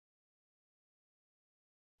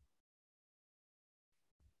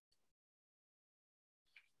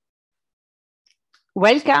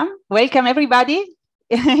Welcome everybody.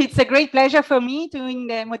 It's a great pleasure for me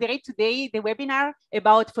to moderate today the webinar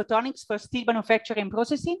about photonics for steel manufacturing and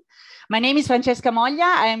processing. My name is Francesca Moglia.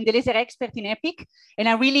 I am the laser expert in EPIC, and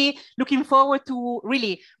I'm really looking forward to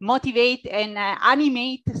really motivate and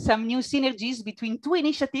animate some new synergies between two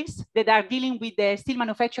initiatives that are dealing with the steel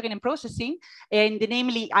manufacturing and processing, and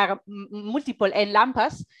namely are MULTIPLE and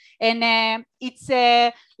LAMpAS. And let's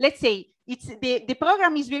say, the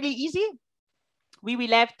program is really easy. We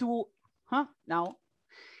will have to,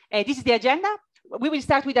 this is the agenda. We will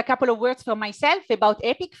start with a couple of words from myself about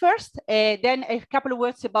EPIC first, then a couple of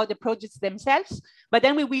words about the projects themselves, but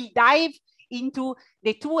then we will dive into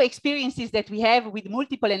the two experiences that we have with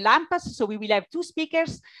MULTIPLE and LAMpAS. So we will have two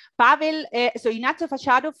speakers, Pavel, Ignazio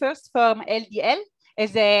Facciado first from LDL,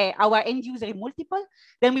 as our end user in MULTIPLE.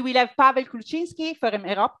 Then we will have Pavel Kulczynski from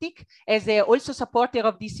Eroptic as also supporter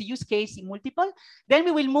of this use case in MULTIPLE. Then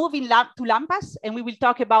we will move to LAMpAS, and we will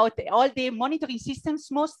talk about all the monitoring systems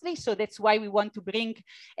mostly. So that's why we want to bring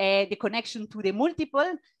the connection to the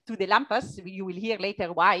MULTIPLE, to the LAMpAS. You will hear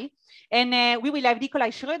later why. And we will have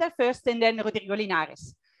Nikolai Schröder first, and then Rodrigo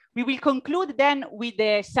Linares. We will conclude then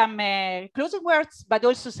with some closing words, but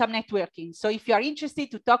also some networking. So if you are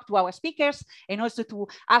interested to talk to our speakers and also to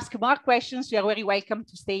ask more questions, you are very welcome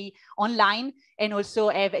to stay online and also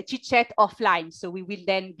have a chit chat offline. So we will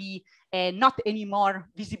then be not anymore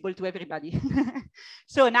visible to everybody.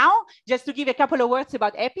 So now, just to give a couple of words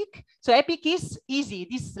about EPIC. So EPIC is easy,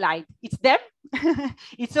 this slide. It's them.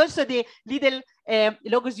 It's also the little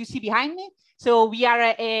logos you see behind me. So we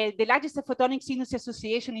are the largest photonics industry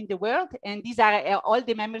association in the world, and these are all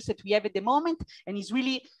the members that we have at the moment, and it's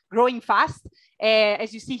really growing fast.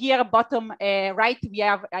 As you see here, bottom right, we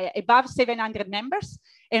have above 700 members.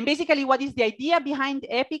 And basically what is the idea behind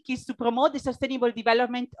EPIC is to promote the sustainable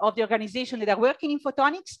development of the organization that are working in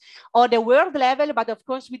photonics on the world level, but of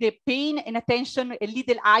course with a pain and attention, a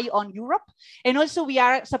little eye on Europe. And also we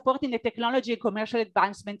are supporting the technology and commercial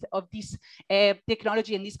advancement of this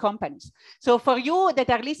technology and these companies. So for you that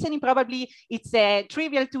are listening, probably it's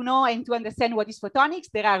trivial to know and to understand what is photonics.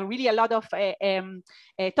 There are really a lot of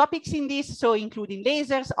topics in this, so including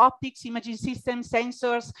lasers, optics, imaging systems,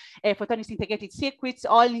 sensors, photonics integrated circuits,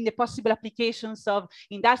 all in the possible applications of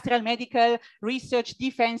industrial, medical, research,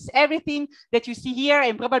 defense, everything that you see here,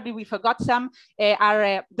 and probably we forgot some,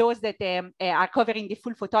 are those that are covering the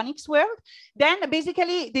full photonics world. Then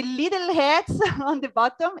basically the little heads on the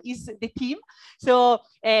bottom is the team. So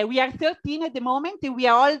we are 13 at the moment, and we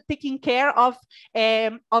are all taking care of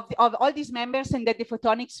all these members, and that the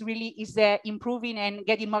photonics really is improving and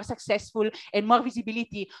getting more successful and more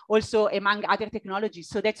visibility also among other technologies.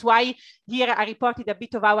 So that's why here I reported a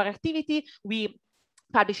bit of our activity. We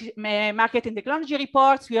publish market and technology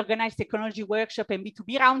reports. We organize technology workshop and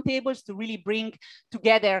B2B roundtables to really bring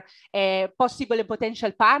together possible and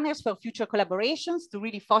potential partners for future collaborations to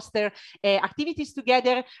really foster activities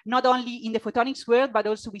together, not only in the photonics world, but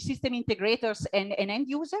also with system integrators and end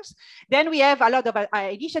users. Then we have a lot of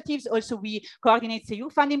initiatives. Also, we coordinate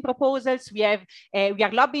CEU funding proposals. We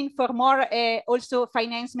are lobbying for more also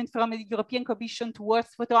financement from the European Commission towards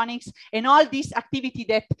photonics, and all these activities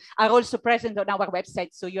that are also present on our website.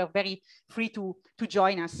 So you are very free to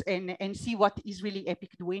join us and see what is really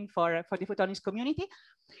EPIC doing for the photonics community.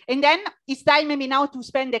 And then it's time maybe now to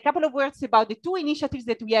spend a couple of words about the two initiatives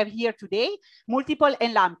that we have here today, MULTIPLE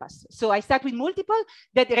and LAMpAS. So I start with MULTIPLE,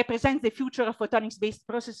 that represents the future of photonics-based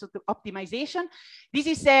process optimization. This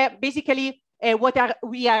is basically what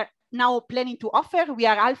we are now planning to offer. We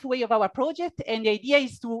are halfway of our project, and the idea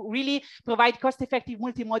is to really provide cost-effective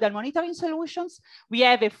multimodal monitoring solutions. We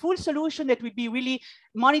have a full solution that will be really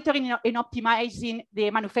monitoring and optimizing the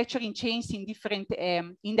manufacturing chains in different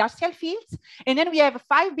industrial fields. And then we have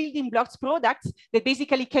 5 building blocks products that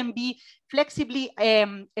basically can be flexibly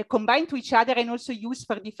combined to each other and also used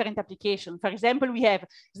for different applications. For example, we have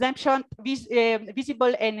snapshot,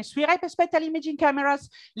 visible and sphere hyperspectral imaging cameras,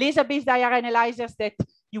 laser-based IR analyzers that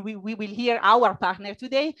we will hear our partner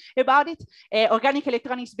today about it, organic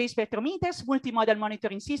electronics-based spectrometers, multimodal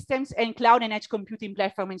monitoring systems, and cloud and edge computing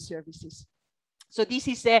platform and services. So this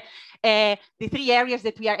is the 3 areas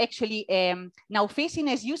that we are actually now facing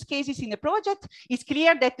as use cases in the project. It's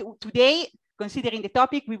clear that today, considering the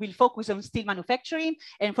topic, we will focus on steel manufacturing,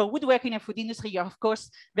 and for woodworking and food industry, you're of course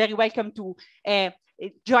very welcome to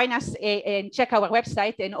join us and check our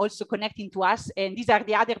website and also connecting to us. And these are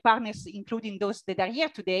the other partners, including those that are here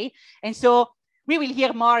today. And so we will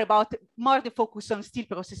hear more about the focus on steel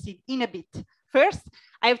processing in a bit. First,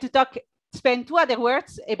 I have to spend 2 other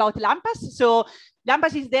words about LAMpAS. So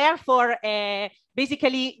LAMpAS is there for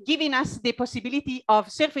basically giving us the possibility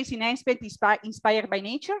of surface enhancement inspired by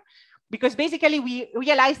nature. Because basically we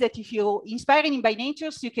realize that if you inspiring by nature,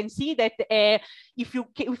 you can see that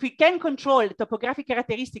if we can control topographic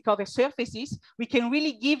characteristics over surfaces, we can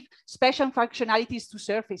really give special functionalities to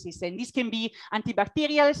surfaces. And this can be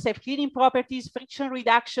antibacterial, self-cleaning properties, friction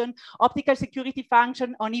reduction, optical security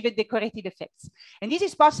function, or even decorative effects. And this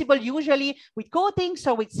is possible usually with coatings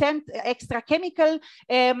or with extra chemical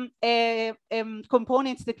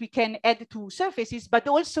components that we can add to surfaces, but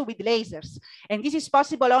also with lasers. And this is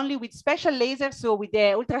possible only with special lasers, so with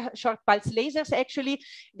the ultra short pulse lasers actually,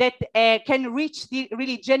 that can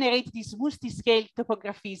really generate these multi-scale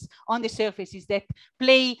topographies on the surfaces that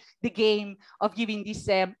play the game of giving these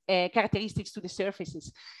characteristics to the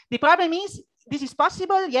surfaces. The problem is, this is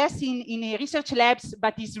possible, yes, in research labs,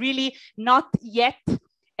 but is really not yet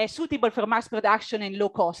suitable for mass production and low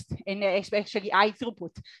cost, and especially high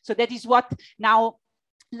throughput. So that is what now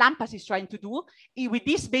LAMPAS is trying to do with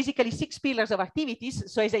these basically 6 pillars of activities.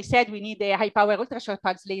 So as I said, we need a high power ultra short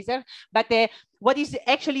pulse laser, but what is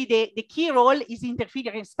actually the key role is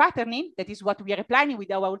interference patterning. That is what we are applying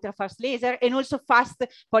with our ultra fast laser, and also fast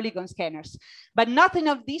polygon scanners. But nothing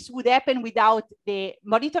of this would happen without the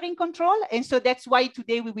monitoring control. And so that's why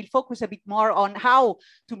today we will focus a bit more on how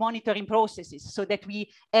to monitor in processes, so that we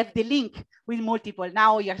have the link with multiple.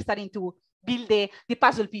 Now you're starting to build the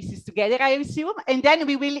puzzle pieces together, I assume, and then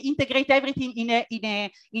we will integrate everything in a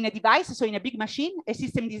device, so in a big machine, a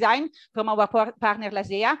system design from our partner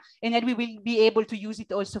Lasea, and then we will be able to use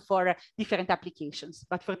it also for different applications.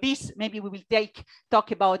 But for this, maybe we will talk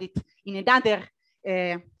about it in another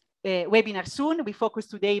webinar soon. We focus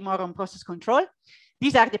today more on process control.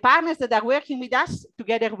 These are the partners that are working with us,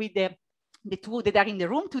 together with the 2 that are in the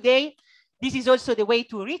room today. This is also the way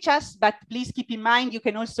to reach us, but please keep in mind, you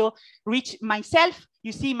can also reach myself.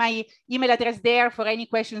 You see my email address there for any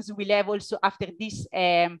questions we'll have also after this.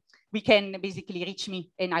 We can basically reach me,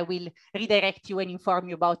 and I will redirect you and inform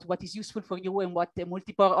you about what is useful for you and what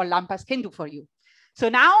MULTIPLE or LAMPAS can do for you. So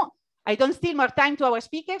now, I don't steal more time to our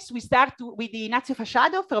speakers. We start with Ignazio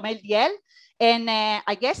Fasciado from LDL. And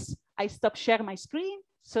I guess I stop share my screen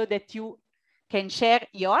so that you can share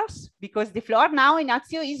yours, because the floor now,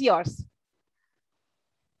 Ignazio, is yours.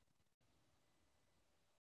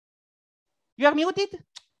 You are muted.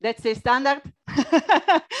 That's the standard.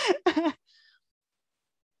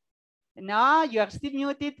 No, you are still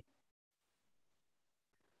muted.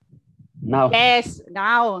 Now. Yes,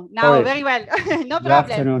 now, sorry. Very well. No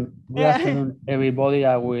problem. Good afternoon, everybody.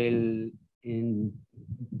 I will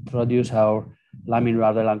introduce our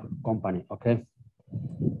LAMPAS company, okay?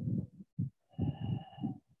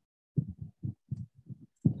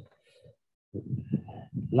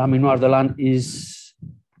 LAMPAS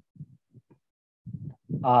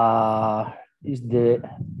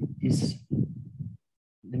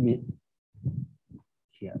let me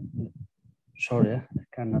here. Sorry, I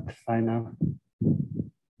cannot find out.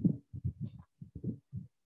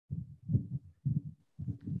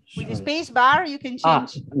 With the space bar, you can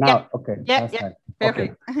change. Now, yeah. Okay. Yeah, yeah.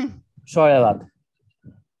 Perfect. Okay. Sorry about that.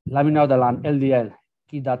 LAMPAS LDL,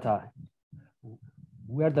 key data.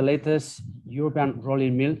 We are the latest European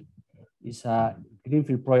rolling mill. It's a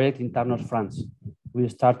greenfield project in Tarnos, France. We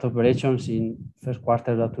start operations in first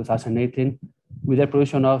quarter of 2018 with the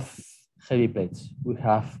production of heavy plates. We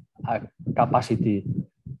have a capacity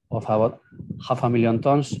of about 500,000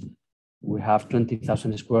 tons. We have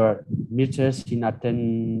 20,000 square meters in a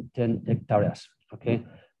 10 hectares. Okay,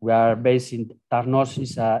 we are based in Tarnos.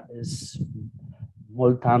 Is a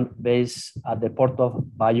small town based at the port of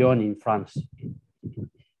Bayonne in France,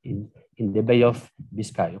 in the Bay of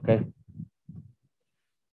Biscay. Okay.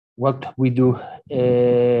 What we do,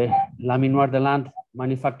 LAMPAS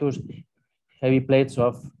manufactures heavy plates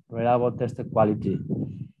of reliable tested quality.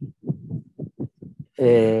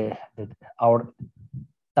 Our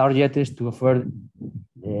target is to offer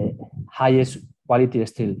the highest quality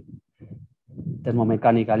steel,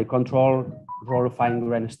 thermomechanically controlled, roll fine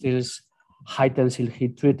grain steels, high tensile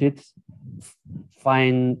heat treated,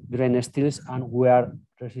 fine grain steels, and wear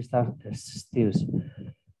resistant steels.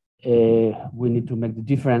 We need to make the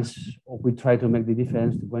difference, or we try to make the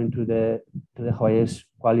difference going to the highest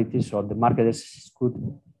quality. So the market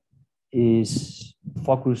is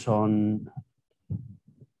focused on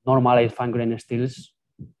normalized fine grain steels,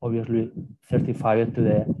 obviously certified to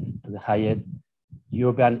the higher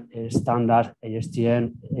European standard,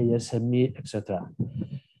 ASTM, ASME, etc.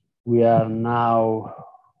 We are now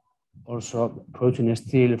also producing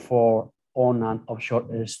steel for on and offshore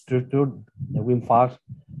structure, the wind farms.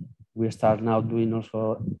 We start now doing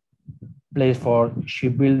also place for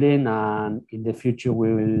shipbuilding, and in the future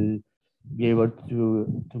we will be able to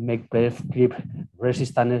make grip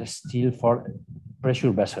resistant steel for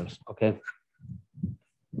pressure vessels. Okay.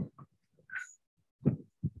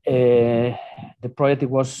 The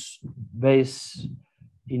project was based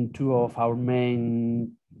in two of our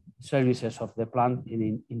main services of the plant,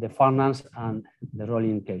 in the furnace and the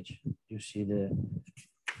rolling cage. You see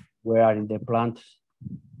where in the plant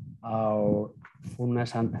our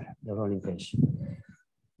furnace and the rolling cage.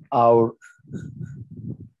 Our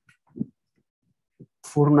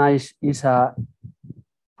furnace is a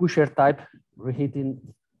pusher type reheating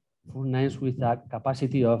furnace with a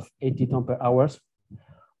capacity of 80 tons per hour,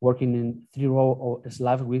 working in 3 rows of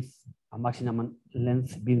slabs with a maximum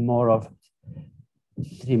length bit more of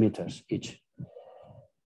 3 meters each.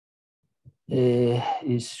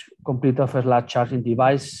 Is complete of a slab charging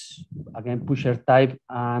device, again pusher type,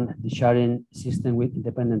 and the sharing system with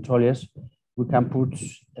independent trolleys. We can put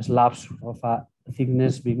slabs of a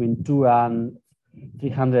thickness between 2 and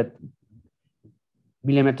 300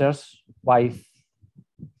 millimeters wide,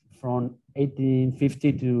 from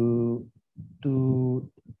 1850 to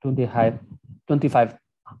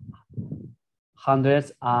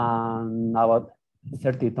 2500 and about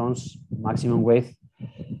 30 tons maximum weight.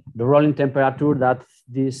 The rolling temperature that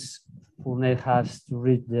this furnace has to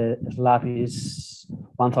reach the slab is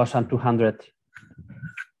 1200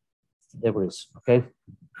 degrees. Okay.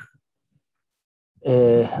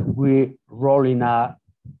 We roll in a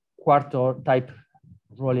quarter type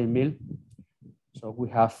rolling mill. So we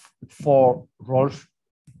have 4 rolls,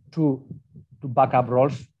 two backup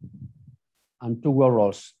rolls and 2 weld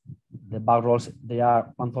rolls. The back rolls, they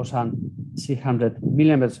are 1600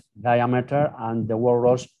 millimeters diameter, and the weld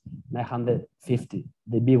rolls 950.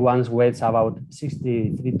 The big ones weighs about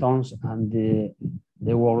 63 tons, and the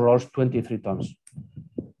weld rolls 23 tons.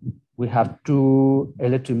 We have 2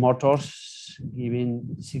 electric motors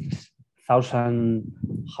giving 6,000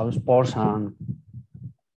 horsepower and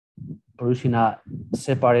producing a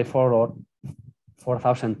separate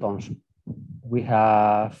 4,000 tons. We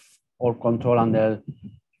have all control and the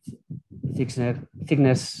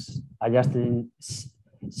thickness adjusting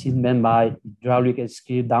system by hydraulic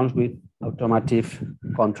screw downs with automatic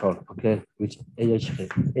control, okay, which AHC.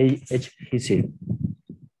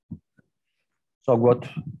 So what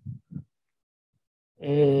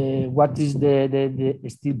is the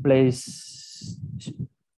steel place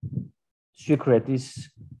secret is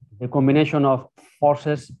the combination of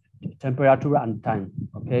forces, temperature, and time.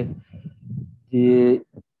 Okay, the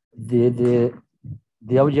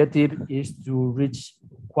objective is to reach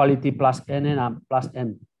quality plus N and plus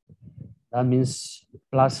M. That means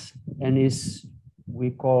plus N is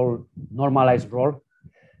we call normalized roll,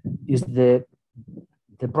 is the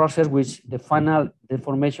process which the final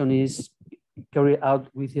deformation is carried out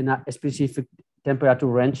within a specific temperature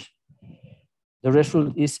range. The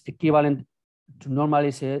result is equivalent to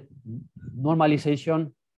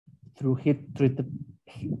normalization through heat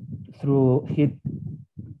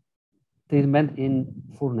treatment in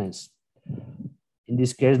furnace. In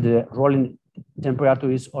this case, the rolling temperature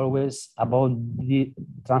is always about the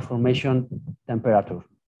transformation temperature.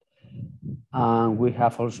 And we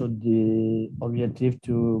have also the objective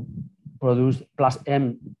to produce plus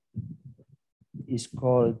M, is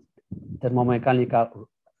called thermomechanical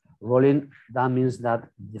rolling. That means that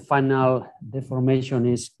the final deformation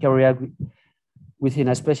is carried out within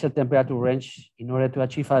a special temperature range in order to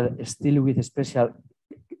achieve a steel with a special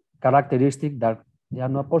characteristic that they are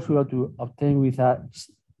not possible to obtain with a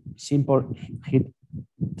simple heat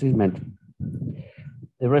treatment.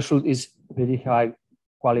 The result is very high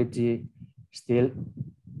quality steel,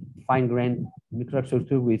 fine grain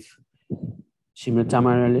microstructure with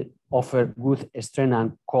simultaneously offer good strength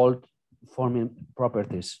and cold forming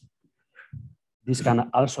properties. This can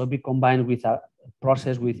also be combined with a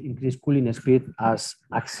process with increased cooling speed as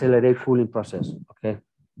accelerate cooling process. Okay.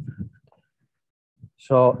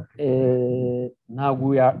 So now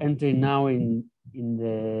we are entering now in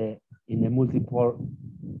the multiple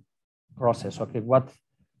process. Okay, what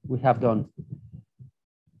we have done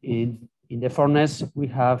in the furnace, we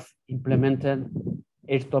have implemented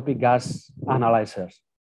isotopic gas analyzers.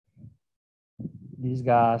 These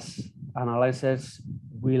gas analyzers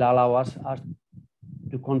will allow us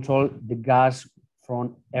to control the gas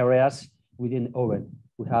from areas within the oven.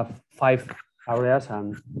 We have 5 areas,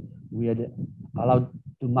 and we are allowed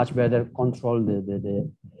to much better control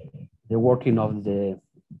the working of the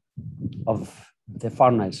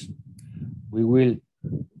furnace. We will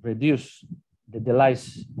reduce the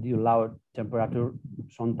delays due to low temperature.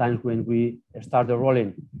 Sometimes when we start the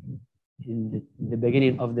rolling in the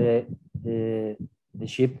beginning of the the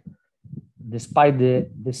ship, despite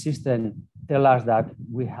the system tell us that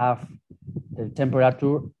we have the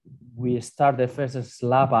temperature, we start the first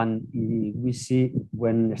slab and we see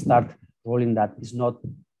when start rolling that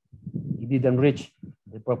it didn't reach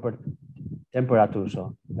the proper temperature.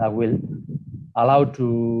 So that will allow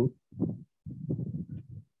to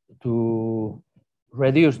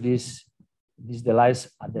reduce these delays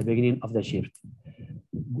at the beginning of the shift.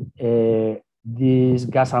 This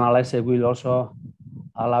gas analyzer will also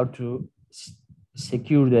allow to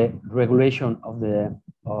secure the regulation of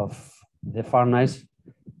the furnace,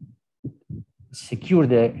 secure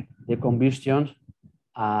the combustion,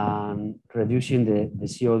 and reducing the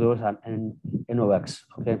CO2 and NOx.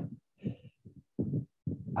 Okay.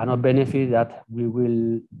 Another benefit that we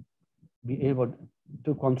will be able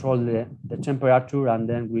to control the temperature, and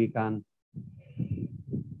then we can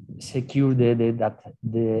secure that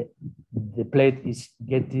the plate is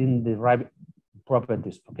getting the right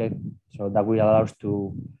properties. Okay, so that will allow us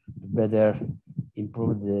to better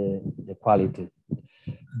improve the quality.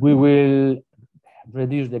 We will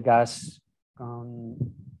reduce the gas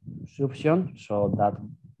consumption, so that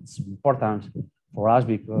it's important for us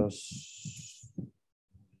because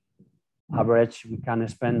average we can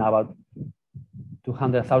spend about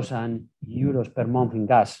 200,000 euros per month in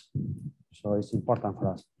gas, so it's important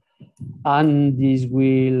for us. And this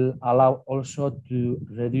will allow also to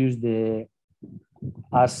reduce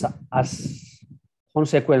as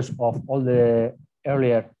consequence of all the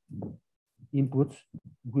earlier inputs,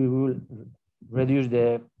 we will reduce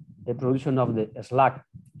the production of the slag,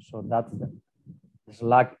 so that the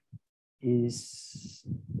slag is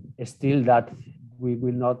still that we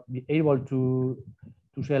will not be able to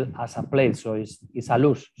sell as a plate, so it's a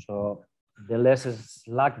loss. So the less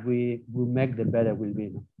slag we make, the better will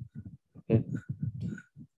be. Okay.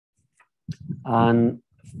 And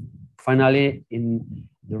finally, in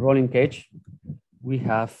the rolling cage, we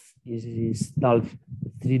have installed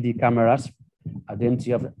 3D cameras at the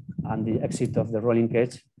entry of and the exit of the rolling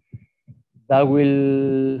cage. That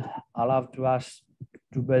will allow to us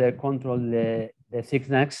to better control the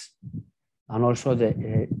thickness and also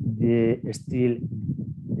the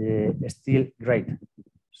steel grade.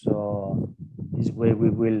 So this way we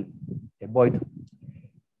will avoid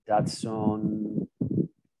that some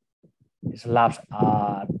slabs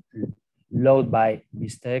are loaded by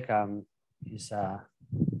mistake, and it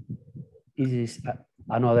is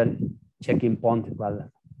another checking point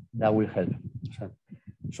that will help.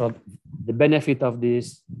 So the benefit of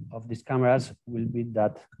these cameras will be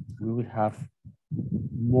that we will have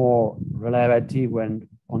more reliability when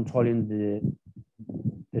controlling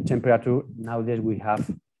the temperature. Nowadays we have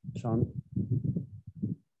some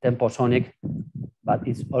temposonic, but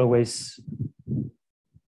it's always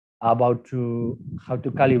about how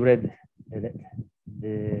to calibrate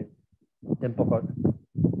the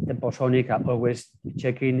temposonic. Always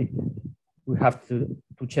checking. We have to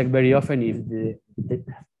check very often if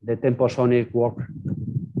the temposonic work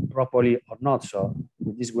properly or not. So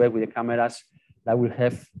with this way, with the cameras, that will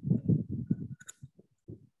have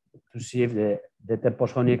to see if the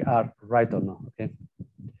temposonic are right or not. Okay.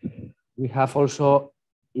 We have also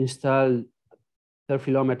installed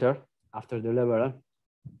thermometer after the level.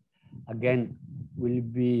 Again,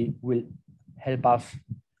 will help us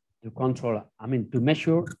to control. I mean, to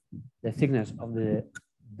measure the thickness of the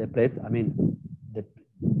plate. I mean,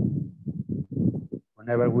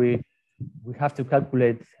 whenever we have to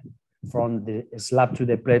calculate from the slab to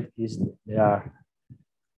the plate, the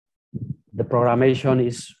programmation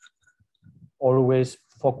is always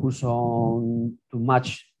focused on to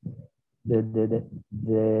match the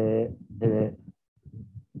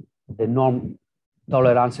norm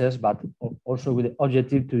tolerances, but also with the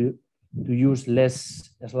objective to use less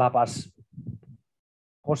slab as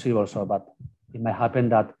possible. So, but it might happen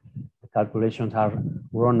that the calculations are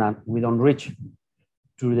wrong and we don't reach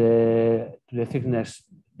to the thickness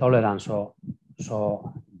tolerance. So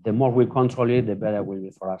the more we control it, the better it will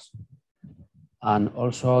be for us. And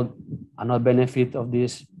also another benefit of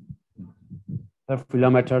this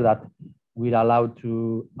thermometer that will allow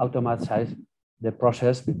to automatize the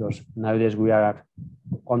process, because nowadays we are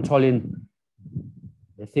controlling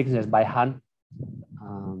the thickness by hand.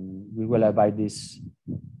 We will abide this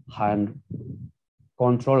hand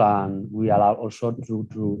control, and we allow also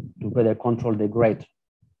to better control the grade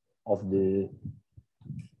of the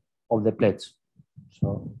plates.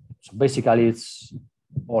 So basically it's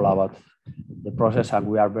all about the process, and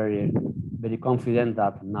we are very, very confident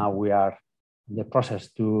that now we are in the process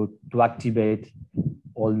to activate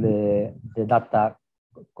all the data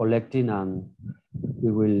collecting, and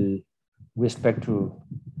we expect to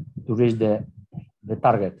reach the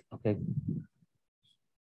target. Okay.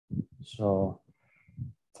 So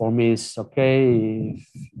for me, it's okay. If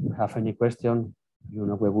you have any question, you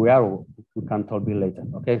know where we are. We can talk a bit later.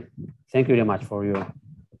 Okay. Thank you very much for your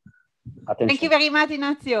attention. Thank you very much,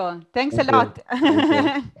 Ignazio. Thanks a lot.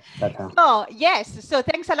 So yes, so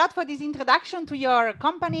thanks a lot for this introduction to your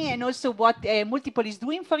company and also what MULTIPLE is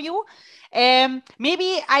doing for you.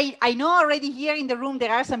 Maybe I know already here in the room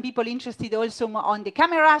there are some people interested also on the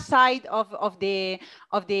camera side of the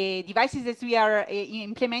devices that we are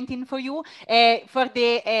implementing for you. For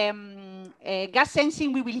the gas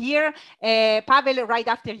sensing, we will hear Pavel right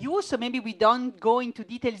after you, so maybe we don't go into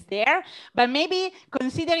details there, but maybe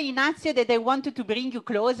consider, Ignazio, that I wanted to bring you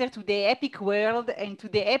closer to the epic world and to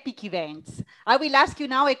the epic events. I will ask you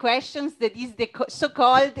now a question that is the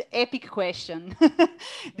so-called epic question.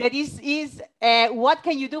 That is what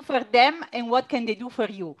can you do for them and what can they do for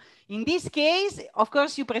you? In this case, of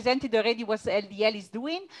course, you presented already what LDL is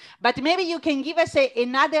doing, but maybe you can give us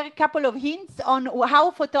another couple of hints on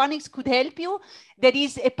how photonics could help you. That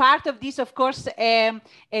is a part of this, of course,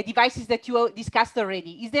 devices that you discussed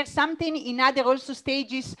already. Is there something in other also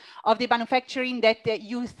stages of the manufacturing that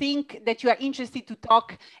you think that you are interested to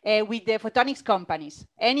talk with the photonics companies?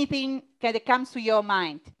 Anything that comes to your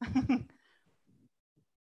mind?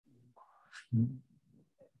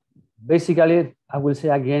 Basically, I will say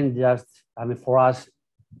again, just, I mean, for us,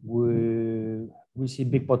 we see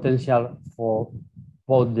big potential for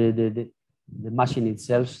both the machine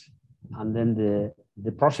itself and then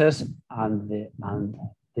the process and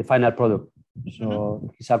the final product.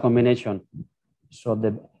 So it's a combination. So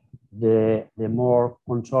the more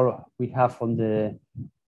control we have on the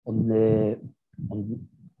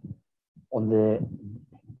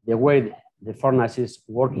way the furnace is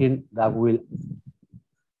working, that will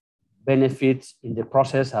benefits in the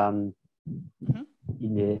process and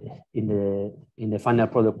in the final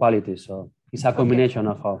product quality. So it's a combination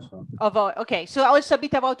of also. Okay, so also a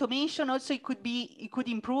bit of automation. Also, it could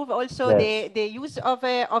improve also the use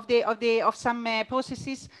of some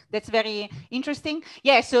processes. That's very interesting.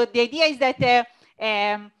 Yeah. So the idea is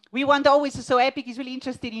that. We want always, so Epic is really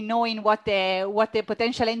interested in knowing what the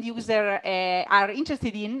potential end user are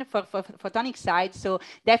interested in for photonics side. So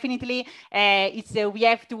definitely we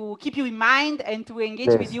have to keep you in mind and to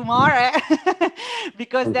engage with you more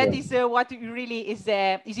because that is what really is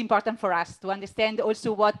important for us to understand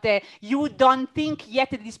also what you don't think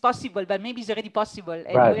yet it is possible, but maybe it's already possible.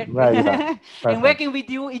 And, and working with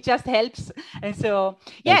you, it just helps. And so,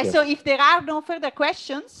 yeah, so if there are no further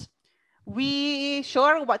questions, we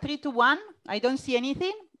sure 3 to 1. I don't see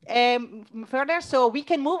anything further, so we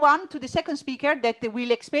can move on to the second speaker that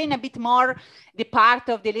will explain a bit more the part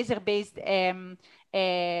of the laser-based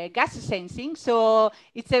gas sensing. So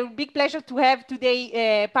it's a big pleasure to have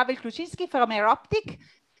today Pavel Kluczynski from Aeroptic.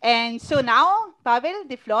 And so now, Pavel,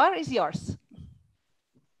 the floor is yours.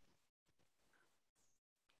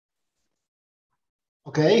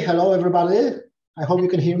 Okay, hello everybody. I hope you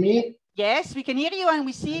can hear me. Yes, we can hear you and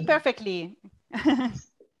we see perfectly.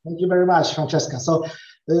 Thank you very much, Francesca. So,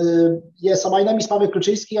 so my name is Pavel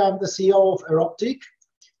Kluczynski. I'm the CEO of Aeroptic.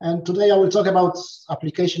 And today I will talk about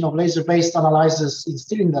application of laser-based analyzers in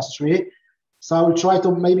steel industry. So I will try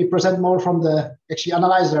to maybe present more from the actually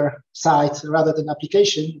analyzer side rather than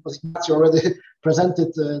application, because Ignazio already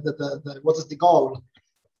presented what is the goal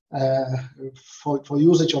for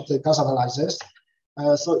usage of the gas analyzers.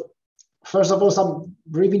 First of all, some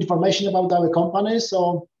brief information about our company.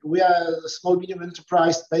 So we are a small medium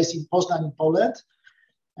enterprise based in Poznań, in Poland.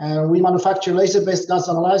 And we manufacture laser-based gas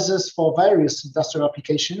analyzers for various industrial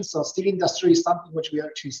applications. So steel industry is something which we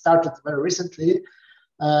actually started very recently.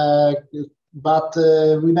 But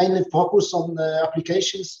we mainly focus on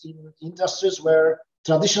applications in industries where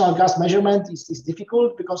traditional gas measurement is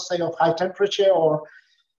difficult because, say, of high temperature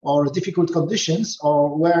or difficult conditions,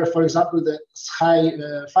 or where, for example, the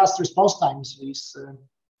fast response times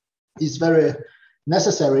is very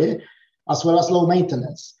necessary, as well as low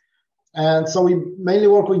maintenance. And so we mainly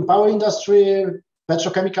work in power industry,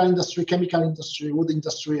 petrochemical industry, chemical industry, wood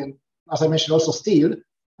industry, and as I mentioned, also steel.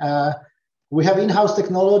 We have in-house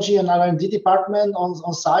technology and R&D department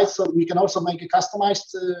on site, so we can also make a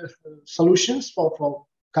customized solutions for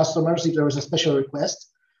customers if there is a special request.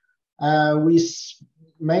 We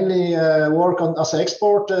mainly work on as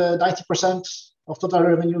export. 90% of total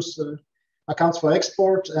revenues accounts for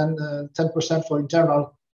export and 10% for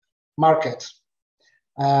internal market.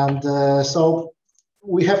 And so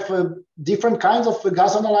we have different kinds of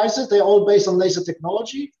gas analyzers. They're all based on laser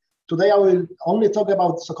technology. Today I will only talk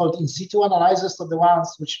about so-called in situ analyzers, so the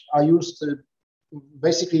ones which are used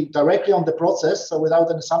basically directly on the process, so without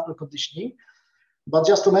any sample conditioning. But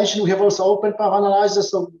just to mention, we have also open path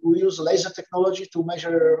analyzers, so we use laser technology to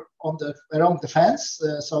measure around the fence,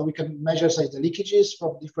 so we can measure, say, the leakages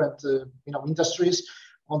from different industries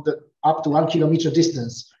on the up to 1 kilometer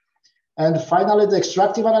distance. And finally, the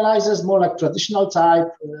extractive analyzers, more like traditional type,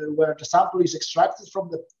 where the sample is extracted from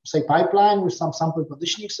the, say, pipeline with some sample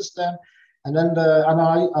conditioning system, and then the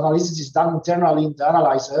analysis is done internally in the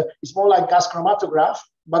analyzer. It's more like gas chromatograph,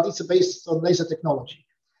 but it's based on laser technology.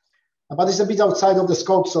 But it's a bit outside of the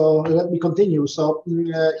scope, so let me continue. So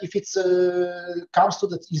if it comes to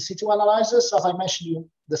the in situ analyzers, as I mentioned,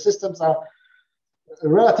 the systems are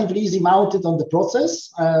relatively easy mounted on the process.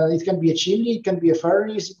 It can be a chimney, it can be a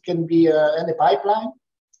furnace, it can be any pipeline.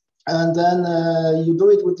 And then you do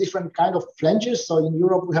it with different kind of flanges. So in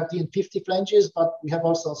Europe, we have DN50 flanges, but we have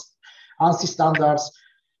also ANSI standards,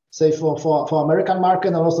 say for American market,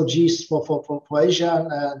 and also GIS for Asia.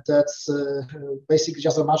 And that's basically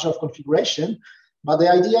just a matter of configuration. But the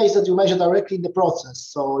idea is that you measure directly in the process.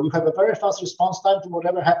 So you have a very fast response time to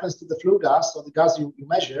whatever happens to the flue gas or the gas you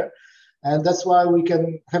measure. And that's why we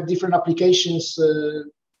can have different applications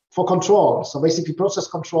for control. So basically process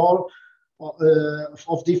control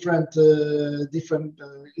of different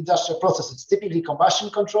industrial processes. Typically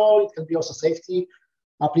combustion control, it can be also safety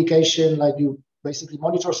application, like you basically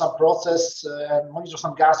monitor some process and monitor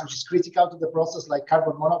some gas which is critical to the process, like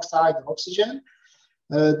carbon monoxide and oxygen.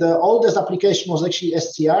 The oldest application was actually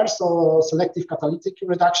SCR, so selective catalytic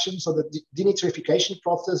reduction, so the denitrification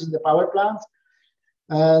process in the power plant.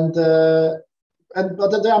 But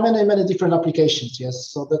there are many different applications, yes.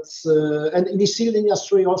 So that's and in the steel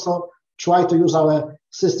industry also try to use our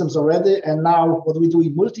systems already. And now what we do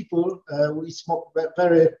in multiple is more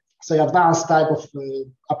very, say, advanced type of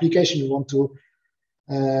application we want to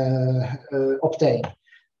obtain.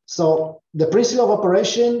 So the principle of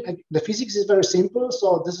operation, the physics is very simple.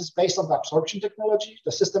 So this is based on the absorption technology.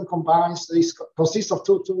 The system consists of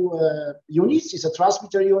two units. It's a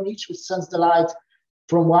transmitter unit which sends the light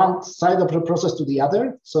from one side of the process to the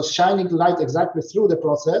other, so shining the light exactly through the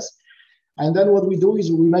process. And then what we do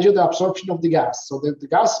is we measure the absorption of the gas. So the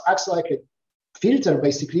gas acts like a filter,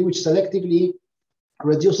 basically, which selectively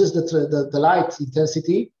reduces the light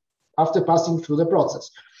intensity after passing through the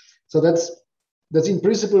process. So that's in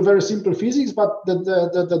principle very simple physics, but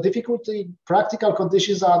the difficulty in practical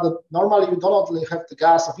conditions are that normally you don't only have the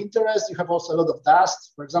gas of interest, you have also a lot of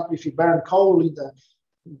dust. For example, if you burn coal in the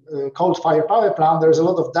coal-fired power plant, there's a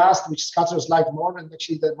lot of dust which scatters light more than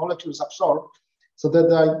actually the molecules absorb. So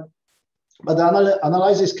but the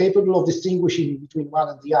analyzer is capable of distinguishing between one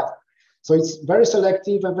and the other. So it's very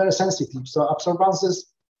selective and very sensitive. So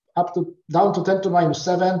absorbances down to 10 to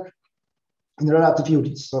 -7 in relative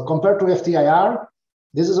units. So compared to FTIR,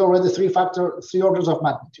 this is already three orders of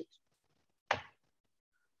magnitude.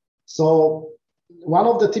 So one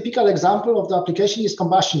of the typical example of the application is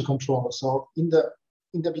combustion control. So in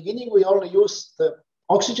the beginning, we only use the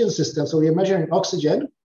oxygen system. So we're measuring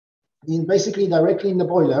oxygen basically directly in the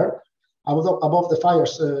boiler above the fire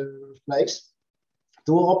place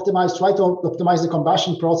to try to optimize the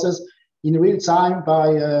combustion process in real time by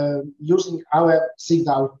using our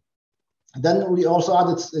signal. And then we also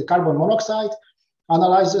added carbon monoxide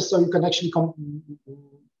analyzers, so you can actually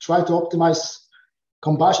try to optimize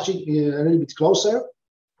combustion a little bit closer.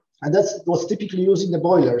 And that's what's typically used in the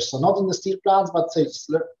boilers. So not in the steel plants, but say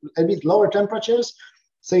a bit lower temperatures,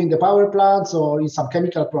 say in the power plants or in some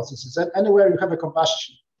chemical processes, and anywhere you have a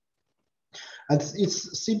combustion. And it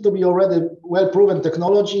seemed to be already well-proven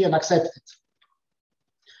technology and accepted.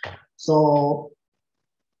 So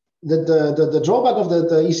the drawback of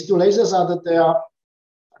the in-situ lasers are that they are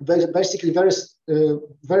basically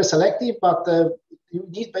very selective, but you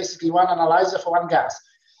need basically one analyzer for one gas.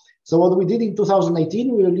 So what we did in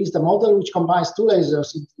 2018, we released a model which combines two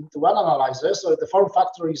lasers into one analyzer. So the form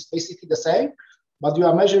factor is basically the same, but you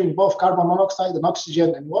are measuring both carbon monoxide and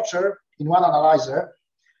oxygen and water in one analyzer.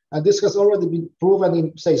 And this has already been proven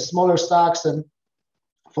in, say, smaller stacks and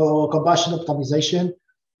for combustion optimization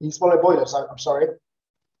in smaller boilers, I'm sorry,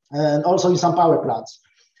 and also in some power plants.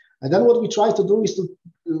 And then what we try to do is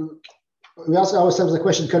we ask ourselves the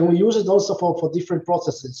question, can we use it also for different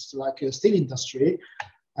processes like steel industry?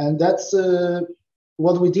 And that's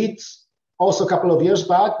what we did also a couple of years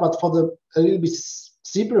back, but for a little bit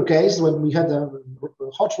simpler case when we had a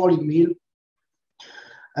hot rolling mill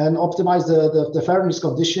and optimize the furnace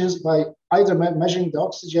conditions by either measuring the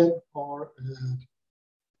oxygen or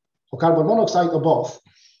carbon monoxide or both.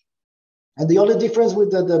 And the only difference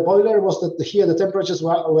with the boiler was that here the temperatures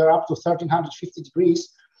were up to 1350 degrees.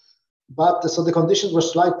 But so the conditions were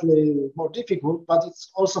slightly more difficult, but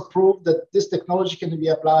it's also proved that this technology can be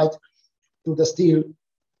applied to the steel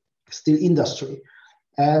industry.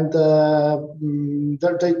 And there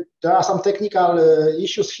are some technical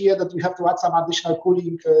issues here that we have to add some additional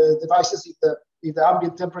cooling devices if the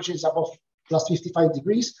ambient temperature is above plus 55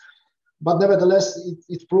 degrees. But nevertheless,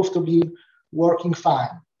 it proved to be working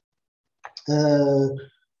fine.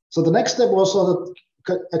 So the next step was that,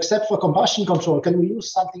 except for combustion control, can we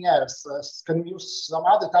use something else? Can we use some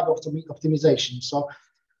other type of optimization? So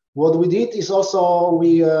what we did is also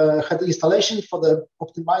we had the installation for the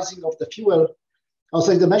optimizing of the fuel,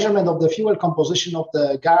 also the measurement of the fuel composition of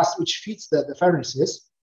the gas which feeds the furnaces.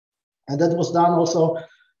 And that was done also,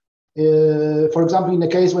 for example, in the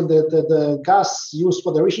case when the gas used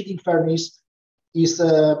for the reheating furnace is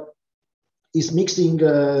mixing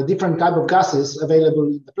different type of gases available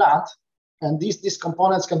in the plant. And these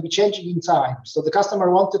components can be changing in time. So the customer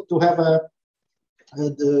wanted to have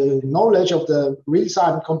the knowledge of the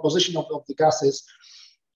real-time composition of the gases.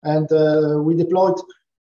 And we deployed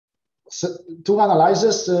two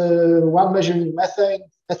analyzers, one measuring methane,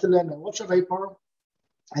 ethylene, and water vapor,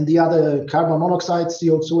 and the other carbon monoxide,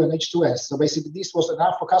 CO2, and H2S. So basically, this was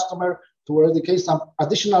enough for customer to already get some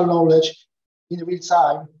additional knowledge in real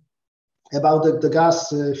time about the gas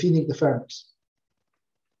feeding the furnace.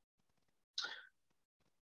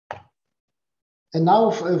 And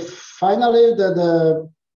now, finally,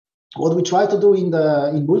 what we try to do in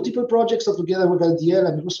multiple projects, so together with LDL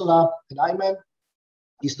and Ursula and Ayman,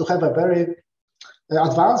 is to have a very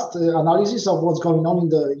advanced analysis of what's going on in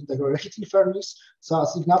the reheating furnace. So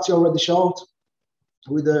as Ignacio already showed,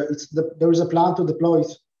 there is a plan to deploy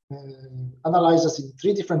analyzers in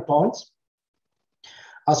 3 different points,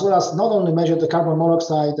 as well as not only measure the carbon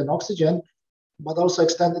monoxide and oxygen, but also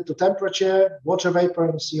extend it to temperature, water vapor,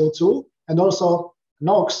 and CO2, and also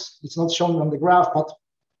NOx. It's not shown on the graph, but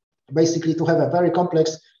basically to have a very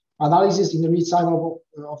complex analysis in the real time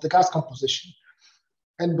of the gas composition.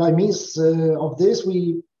 And by means of this,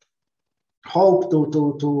 we hope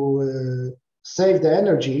to save the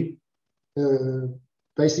energy,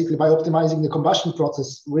 basically by optimizing the combustion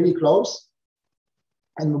process really close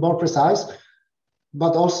and more precise,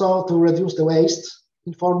 but also to reduce the waste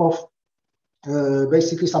in form of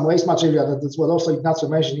basically some waste material. That's what also Ignacio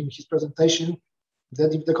mentioned in his presentation,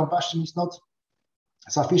 that if the combustion is not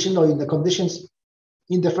sufficient or in the conditions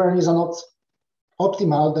in the furnace are not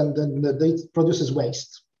optimal, then it produces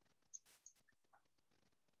waste.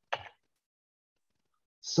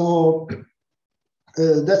 So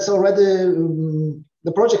that's already,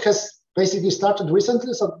 the project has basically started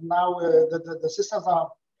recently. So now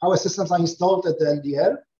our systems are installed at the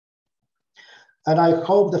LDL. And I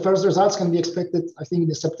hope the first results can be expected, I think,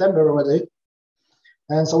 in September already.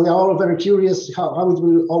 And so we are all very curious how it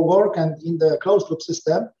will all work and in the closed loop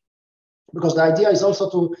system, because the idea is also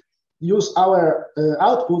to use our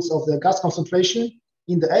outputs of the gas concentration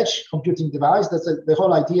in the edge computing device. That's the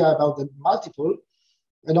whole idea about the multiple.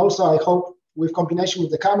 And also I hope with combination with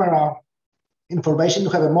the camera information to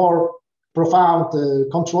have a more profound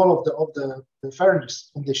control of the furnace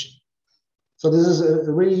condition. So this is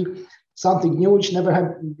really something new which never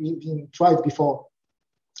had been tried before.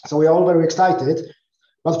 So we are all very excited.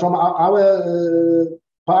 But from our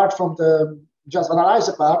part, from the just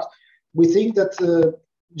analyzer part, we think that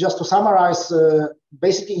just to summarize,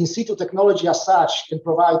 basically in situ technology as such can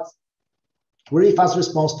provide really fast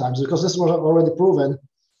response times, because this was already proven,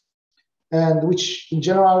 and which in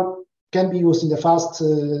general can be used in the fast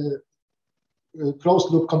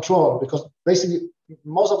closed loop control, because basically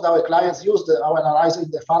most of our clients use our analyzer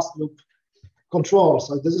in the fast loop control.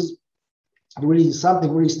 So this is really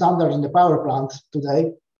something really standard in the power plant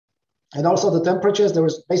today. And also the temperatures, there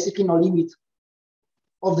is basically no limit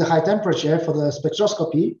of the high temperature for the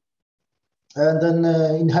spectroscopy. And then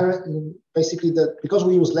basically because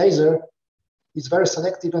we use laser, it's very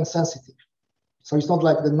selective and sensitive. So it's not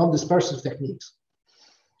like the non-dispersive techniques.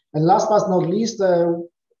 And last but not least,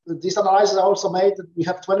 these analyzers are also made that we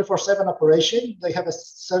have 24/7 operation. They have a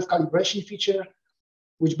self-calibration feature,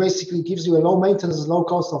 which basically gives you a low maintenance, low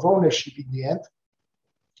cost of ownership in the end.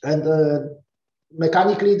 And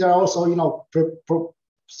mechanically, they're also,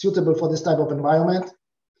 suitable for this type of environment.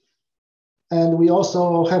 And we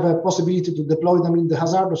also have a possibility to deploy them in the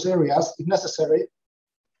hazardous areas if necessary,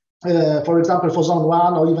 for example, for zone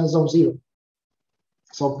 1 or even zone 0.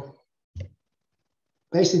 So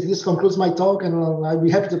basically, this concludes my talk, and I'll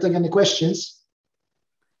be happy to take any questions.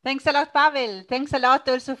 Thanks a lot, Pavel. Thanks a lot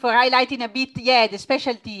also for highlighting a bit, yeah, the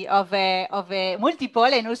specialty of multiple,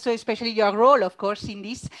 and also especially your role, of course, in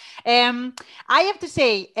this. I have to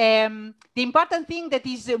say, the important thing that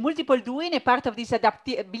is multiple doing, a part of this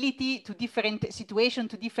adaptability to different situations,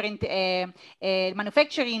 to different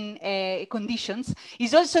manufacturing conditions,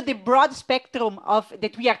 is also the broad spectrum of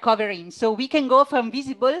that we are covering. So we can go from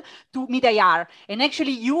visible to mid-IR, and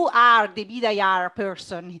actually you are the mid-IR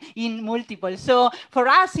person in multiple. So for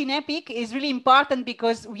us in EPIC is really important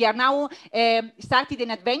because we are now started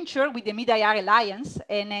an adventure with the Mid-IR Alliance,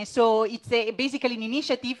 and so it's basically an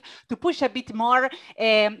initiative to push a bit more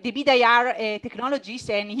the Mid-IR technologies.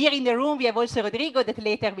 And here in the room we have also Rodrigo that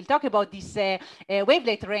later will talk about this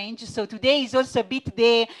wavelength range. So today is also a bit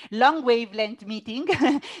the long wavelength meeting.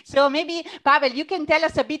 So maybe Pavel, you can tell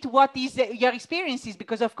us a bit what is your experiences,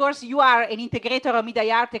 because of course you are an integrator of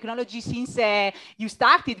Mid-IR technology since you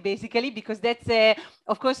started, basically, because that's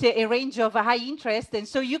of course a range of high interest. And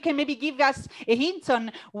so you can maybe give us a hint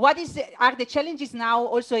on what are the challenges now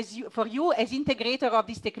also for you as integrator of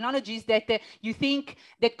these technologies that you think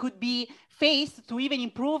that could be faced to even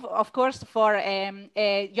improve, of course, for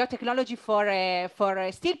your technology for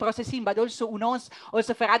steel processing, but also, who knows,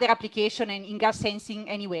 also for other application and in gas sensing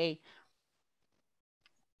anyway.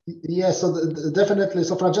 Yes, so definitely.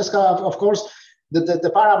 So Francesca, of course,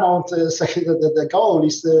 the paramount the goal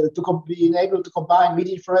is to being able to combine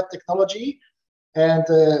mid-infrared technology and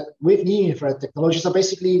with near-infrared technology. So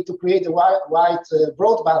basically to create a wide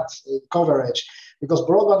broadband coverage, because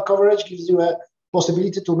broadband coverage gives you a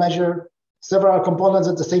possibility to measure several components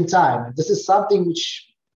at the same time. This is something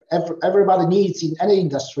which everybody needs in any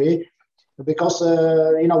industry, because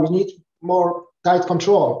you know, we need more tight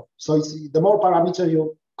control. So it's, the more parameter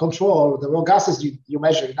you control, the more gases you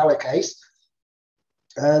measure in our case,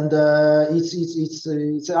 and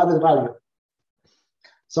it's added value.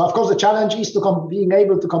 So of course the challenge is to being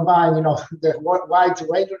able to combine, you know, the wide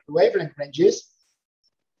wavelength ranges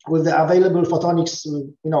with the available photonics,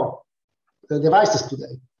 you know, the devices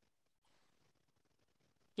today.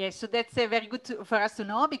 Yes, so that's very good for us to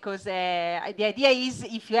know, because the idea is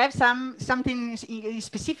if you have something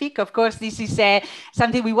specific, of course, this is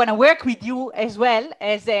something we want to work with you as well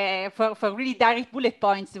as for really direct bullet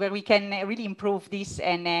points where we can really improve this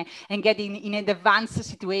and get in an advanced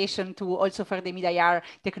situation to also for the mid-IR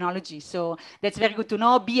technology. So that's very good to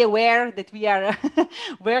know. Be aware that we are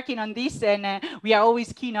working on this, and we are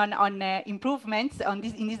always keen on improvements on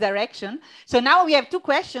this in this direction. So now we have two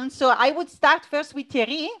questions. So I would start first with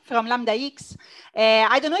Thierry from Lambda X.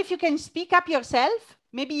 I don't know if you can speak up yourself.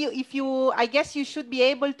 Maybe if you, I guess you should be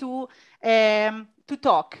able to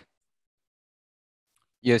talk.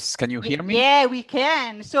 Yes, can you hear me? Yeah, we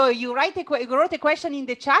can. So you wrote a question in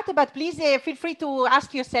the chat, but please feel free to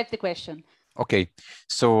ask yourself the question. Okay,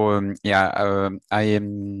 so I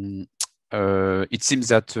am. It seems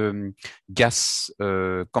that gas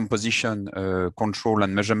composition control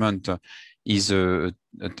and measurement is a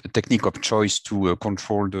technique of choice to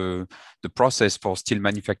control the process for steel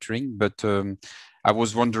manufacturing. But I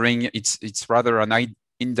was wondering, it's rather an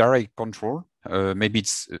indirect control. Maybe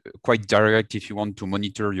it's quite direct if you want to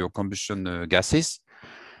monitor your combustion gases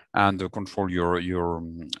and control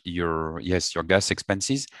your gas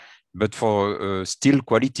expenses. But for steel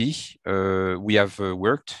quality, we have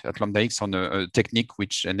worked at Lambda X on a technique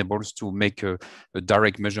which enables to make a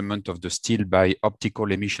direct measurement of the steel by optical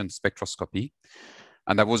emission spectroscopy.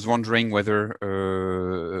 And I was wondering whether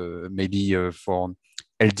maybe for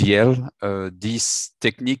LDL, this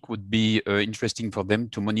technique would be interesting for them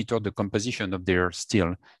to monitor the composition of their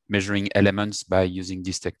steel, measuring elements by using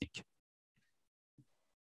this technique.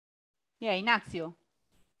 Yeah, Ignazio.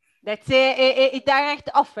 That's a direct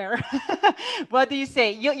offer. What do you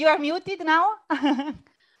say? You are muted now?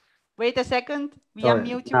 Wait a second. We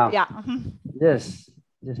unmute you. Now. Yeah. Yes.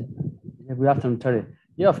 Good afternoon, Terry.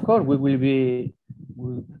 Yeah, of course, we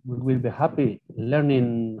will be happy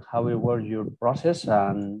learning how it works your process,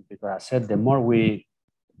 and because I said the more we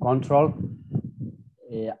control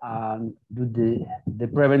and do the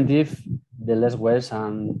preventive, the less waste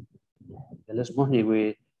and the less money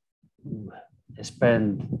we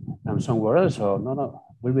spend somewhere else. So no,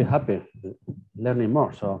 we'll be happy learning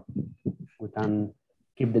more, so we can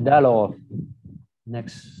keep the dialogue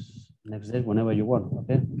next day whenever you want.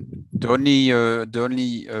 Okay. The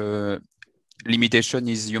only limitation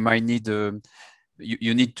is you might need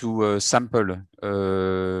you need to sample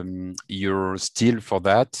your steel for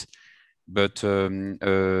that, but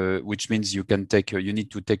which means you can take you need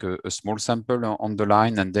to take a small sample on the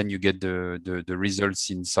line, and then you get the results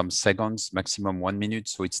in some seconds, maximum 1 minute.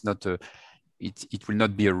 So it's not it will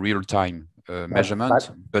not be a real-time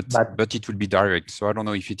measurement, but it will be direct. So I don't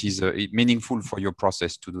know if it is meaningful for your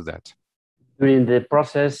process to do that. During the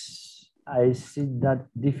process, I see that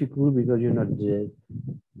difficult because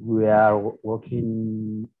we are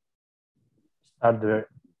working, start the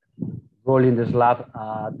rolling the slab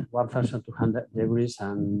at 1,200 degrees,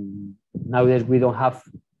 and nowadays we don't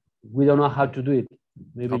know how to do it.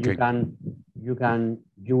 Maybe okay.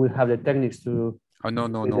 you will have the techniques to no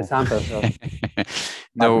the samples. So.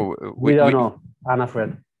 No, we don't know. I'm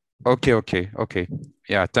afraid. Okay.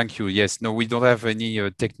 Yeah, thank you. Yes, no, we don't have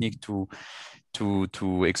any technique to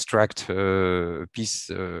extract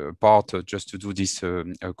piece part just to do this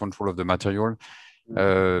control of the material.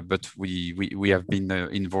 But we have been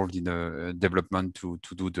involved in a development to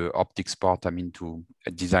do the optics part. I mean, to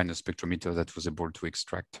design a spectrometer that was able to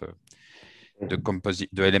extract the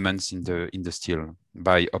elements in the steel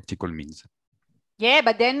by optical means. Yeah,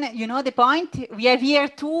 but then you know the point. We have here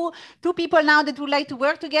two people now that would like to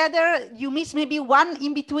work together. You miss maybe one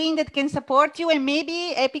in between that can support you, and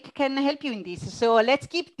maybe EPIC can help you in this. So let's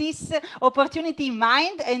keep this opportunity in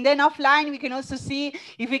mind, and then offline we can also see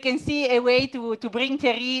if we can see a way to bring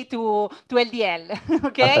Thierry to LDL.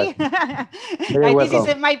 Okay, this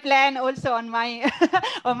is my plan also on my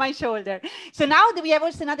on my shoulder. So now we have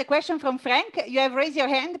also another question from Frank. You have raised your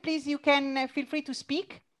hand. Please, you can feel free to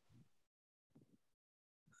speak.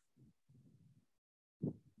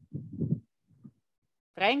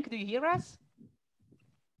 Frank, do you hear us?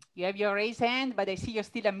 You have your raised hand, but I see you're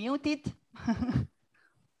still unmuted.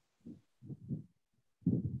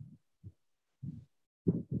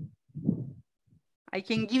 I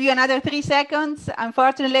can give you another 3 seconds.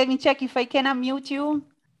 Unfortunately, let me check if I can unmute you.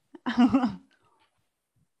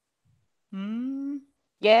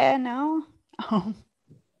 Yeah, no.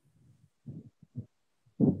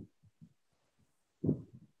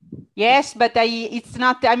 Yes, but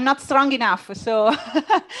I'm not strong enough. So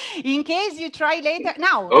in case you try later.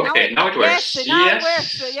 Okay, now it works. Yes, now it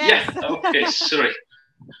works. Yes. Yeah, okay, sorry.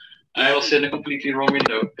 I was in a completely wrong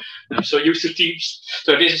window. I'm so used to Teams.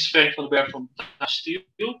 So this is Frank van den Berg from Steel.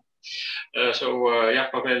 Yeah,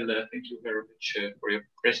 Pavel, thank you very much for your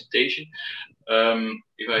presentation.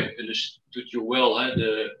 If I understood you well,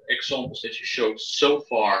 the examples that you showed so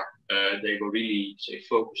far, they were really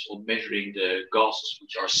focused on measuring the gases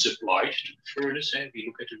which are supplied to the furnace. We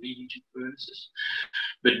look at the reheating furnaces,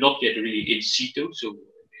 but not yet really in situ. So we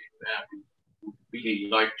would really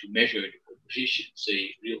like to measure the composition,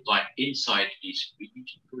 say real time inside these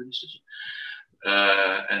reheating furnaces.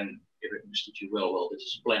 And if I understood you well, this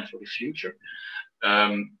is a plan for the future.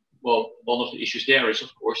 Well, one of the issues there is,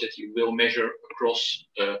 of course, that you will measure across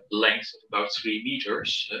a length of about 3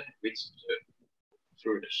 meters with the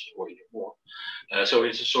furnace or even more. So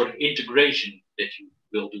it's a sort of integration that you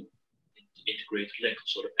will do, integrated length,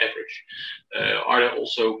 sort of average. Are there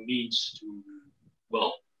also means to,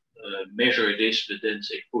 well, measure this, but then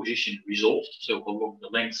say position resolved, so along the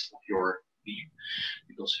length of your beam?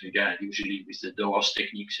 Because again, usually with the DOAS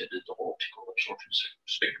techniques and the optical absorption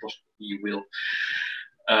spectroscopy, you will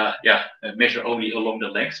measure only along the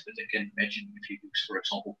length, but I can imagine if you use, for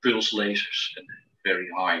example, pulse lasers and very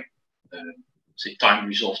high, say, time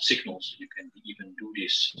resolved signals, you can even do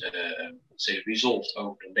this, say, resolved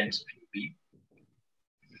over the length of your beam.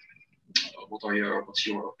 What's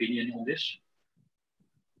your opinion on this?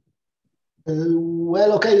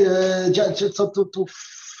 Well, okay, so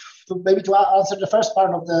maybe to answer the first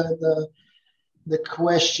part of the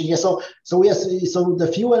question, yeah. So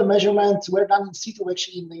the fuel measurements were done in situ,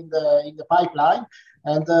 actually in the pipeline,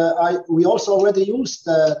 and we also already used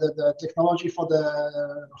the technology for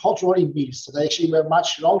the hot rolling mills. So they actually were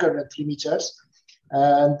much longer than 3 meters,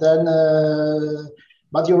 and then.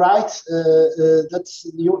 But you're right.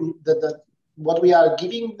 What we are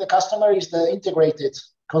giving the customer is the integrated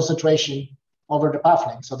concentration over the path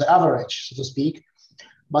length, so the average, so to speak.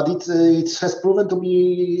 But it has proven to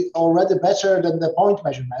be already better than the point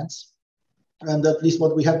measurements, and at least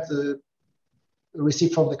what we had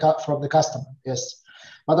received from the customer. Yes,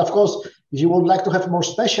 but of course, if you would like to have more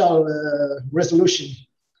special resolution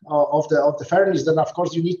of the furnace, then of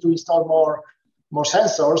course you need to install more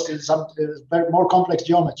sensors in some more complex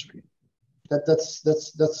geometry.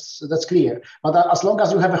 That's clear. But as long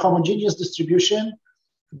as you have a homogeneous distribution,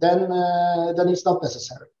 then it's not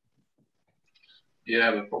necessary.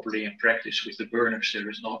 Yeah, but probably in practice with the burners, there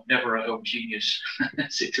is never a homogeneous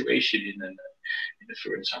situation in the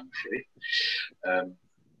furnace, I'm afraid.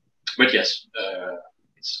 But yes,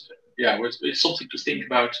 it's something to think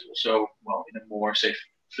about. Also, well, in a more, say,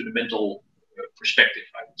 fundamental perspective,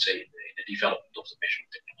 I would say, in the development of the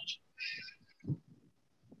measurement technology.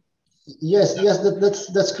 Yes, yes,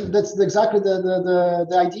 that's exactly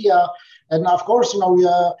the idea. And of course,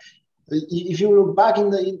 if you look back in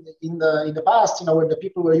the past, when the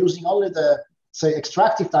people were using only the, say,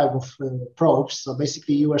 extractive type of probes, so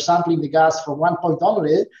basically you were sampling the gas from one point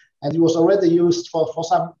only, and it was already used for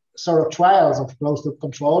some sort of trials of closed-loop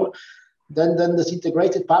control. Then this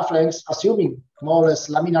integrated path length, assuming more or less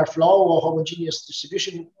laminar flow or homogeneous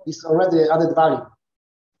distribution, is already added value.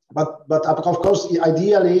 But of course,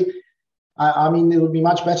 ideally, I mean, it would be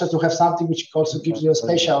much better to have something which also gives you a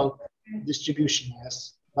spatial distribution,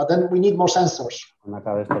 yes. But then we need more sensors.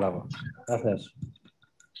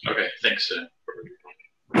 Okay, thanks.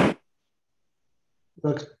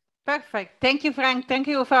 Perfect. Thank you, Frank. Thank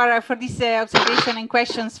you for this observation and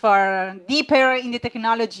questions for deeper in the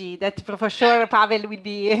technology that for sure Pavel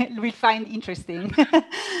will find interesting.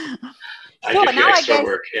 So now I guess,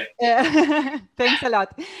 work, yeah. Thanks a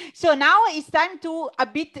lot. So now it's time to a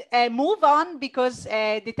bit move on because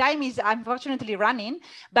the time is unfortunately running.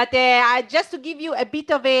 But just to give you a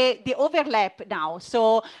bit of the overlap now.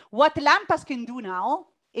 So what LAMPAS can do now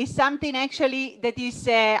is something actually that is,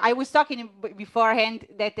 I was talking beforehand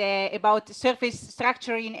that about surface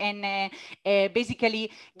structuring and basically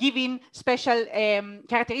giving special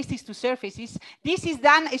characteristics to surfaces. This is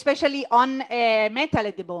done especially on metal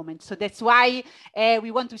at the moment. So that's why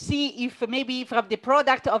we want to see if maybe from the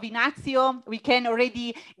product of Inazio, we can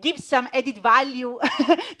already give some added value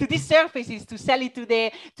to these surfaces to sell it to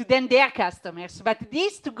their customers. But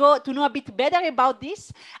this, to know a bit better about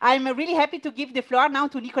this, I'm really happy to give the floor now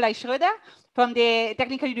to Nikolai Schröder from the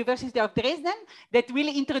Technical University of Dresden that will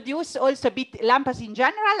introduce also a bit LAMPAS in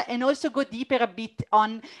general and also go deeper a bit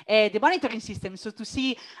on the monitoring system. So to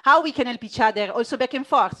see how we can help each other also back and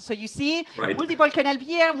forth. So you see, right. Multiple can help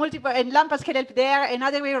here, and LAMPAS can help there, and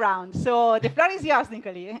other way around. So the floor is yours,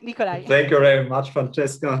 Nikolai. Thank you very much,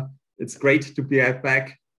 Francesca. It's great to be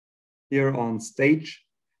back here on stage.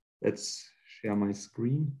 Let's share my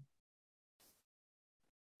screen.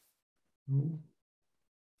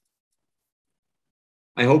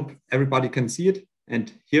 I hope everybody can see it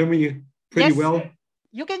and hear me pretty well.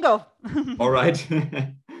 You can go. All right.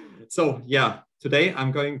 So yeah, today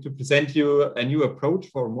I'm going to present you a new approach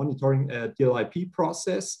for monitoring a DLIP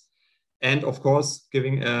process. And of course,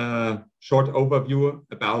 giving a short overview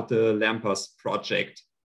about the LAMPAS project.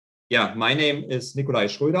 Yeah, my name is Nikolai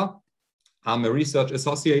Schröder. I'm a research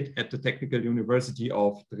associate at the Technical University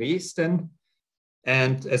of Dresden.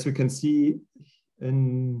 And as we can see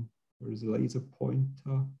where is the laser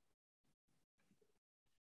pointer?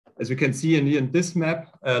 As we can see in this map,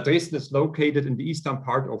 Dresden is located in the eastern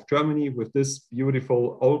part of Germany with this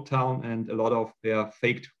beautiful old town and a lot of their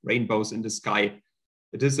faked rainbows in the sky.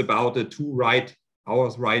 It is about a 2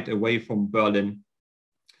 hours ride away from Berlin.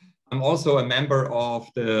 I'm also a member of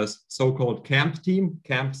the so-called CAMP team.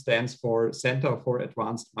 CAMP stands for Center for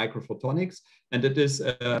Advanced Microphotonics, and it is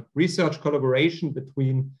a research collaboration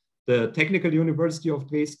between the Technical University of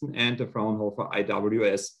Dresden and the Fraunhofer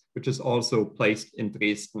IWS, which is also placed in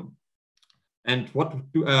Dresden. And what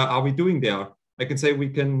are we doing there? I can say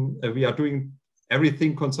we are doing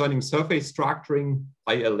everything concerning surface structuring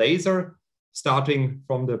by a laser, starting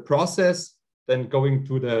from the process, then going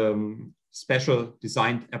to the special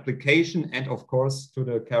designed application, and of course to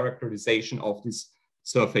the characterization of these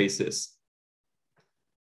surfaces.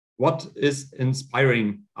 What is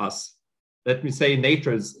inspiring us? Let me say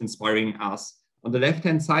nature is inspiring us. On the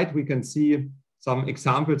left-hand side, we can see some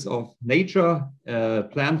examples of nature, a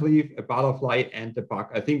plant leaf, a butterfly, and a bug.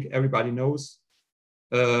 I think everybody knows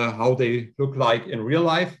how they look like in real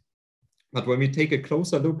life. But when we take a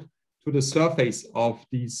closer look to the surface of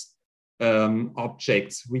these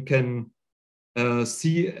objects, we can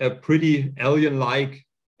see a pretty alien-like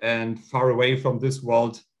and far away from this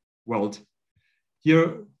world.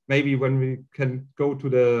 Here, maybe when we can go to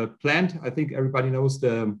the plant, I think everybody knows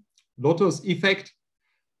the lotus effect.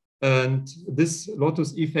 And this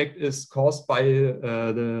lotus effect is caused by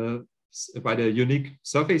the unique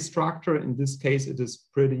surface structure. In this case, it is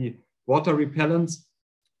pretty water repellent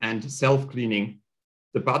and self-cleaning.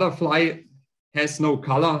 The butterfly has no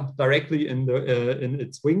color directly in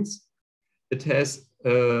its wings. It has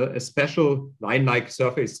a special line-like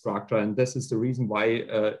surface structure, and this is the reason why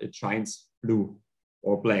it shines blue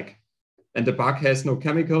or black. And the bug has no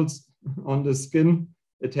chemicals on the skin.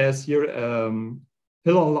 It has here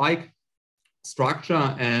pillar-like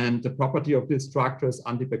structure, and the property of this structure is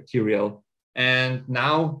antibacterial. And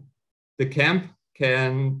now the CAMP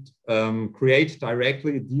can create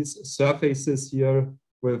directly these surfaces here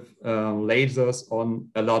with lasers on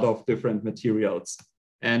a lot of different materials.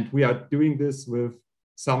 And we are doing this with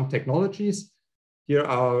some technologies. Here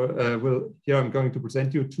I'm going to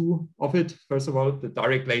present you two of it. First of all, the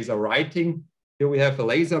direct laser writing. Here we have a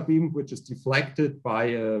laser beam which is deflected by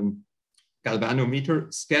a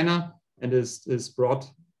galvanometer scanner and is brought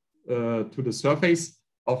to the surface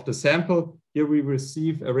of the sample. Here we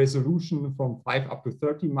receive a resolution from 5 up to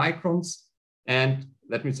 30 microns. And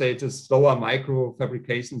let me say it is slower micro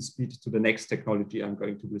fabrication speed to the next technology I'm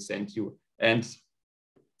going to present you. And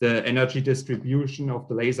the energy distribution of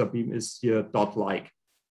the laser beam is here dot-like.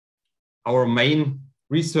 Our main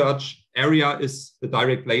research area is the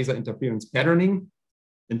direct laser interference patterning.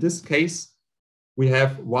 In this case, we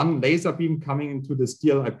have one laser beam coming into the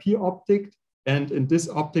DLIP optic. And in this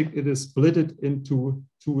optic, it is split into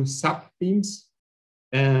two sub-beams.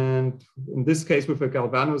 And in this case, with a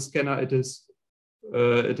galvano scanner, it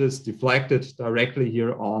is deflected directly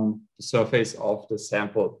here on the surface of the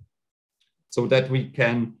sample, so that we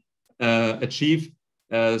can achieve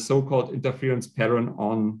a so-called interference pattern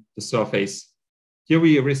on the surface. Here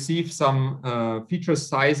we receive some feature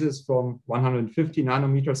sizes from 150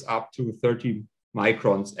 nanometers up to 30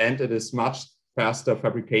 microns, and it is much faster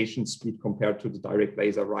fabrication speed compared to the direct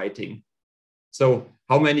laser writing. So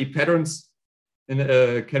how many patterns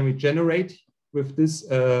can we generate with this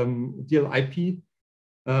DLIP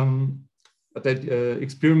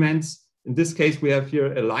experiments? In this case, we have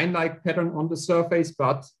here a line-like pattern on the surface,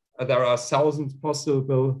 but there are thousands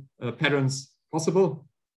possible patterns possible.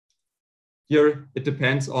 Here, it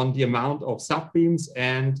depends on the amount of sub-beams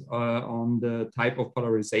and on the type of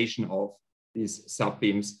polarization of these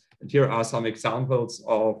sub-beams. And here are some examples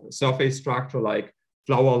of surface structure like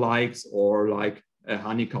flower-likes or like a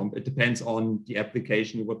honeycomb. It depends on the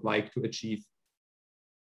application you would like to achieve.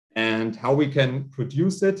 And how we can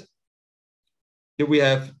produce it. Here we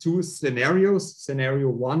have two scenarios. Scenario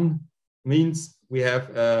one means we have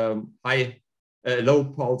low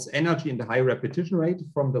pulse energy and a high repetition rate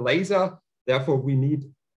from the laser. Therefore, we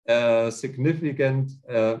need a significant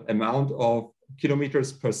amount of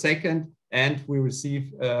kilometers per second, and we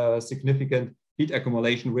receive significant heat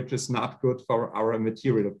accumulation, which is not good for our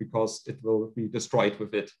material because it will be destroyed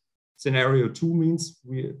with it. Scenario two means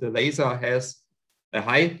the laser has a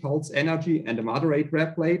high pulse energy and a moderate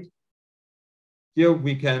rep rate. Here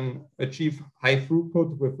we can achieve high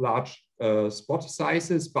throughput with large spot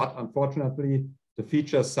sizes, but unfortunately, the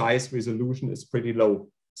feature size resolution is pretty low.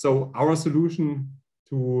 So our solution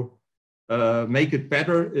to make it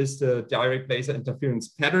better is the direct laser interference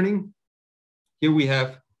patterning. Here we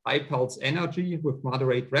have high pulse energy with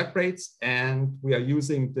moderate rep rates, and we are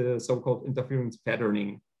using the so-called interference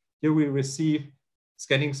patterning. Here we receive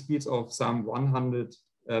scanning speeds of some 100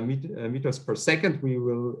 meters per second. We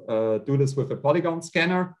will do this with a polygon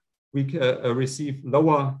scanner. We receive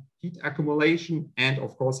lower heat accumulation and,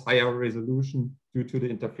 of course, higher resolution due to the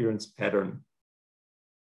interference pattern.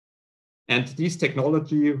 And this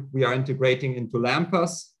technology we are integrating into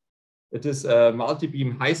LAMPAS. It is a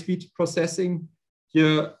multi-beam high-speed processing.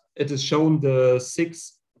 Here it is shown the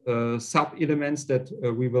 6 sub-elements that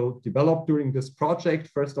we will develop during this project.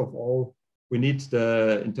 First of all, we need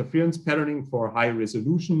the interference patterning for high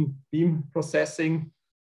resolution beam processing.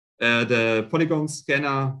 The polygon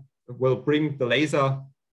scanner will bring the laser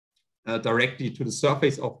directly to the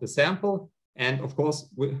surface of the sample. And of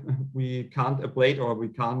course, we can't ablate or we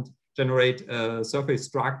can't generate a surface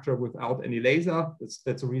structure without any laser.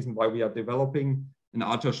 That's the reason why we are developing an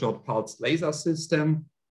ultra-short pulse laser system.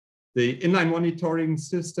 The inline monitoring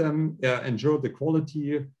system ensures the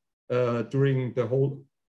quality during the whole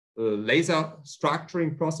laser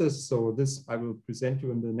structuring process. So this I will present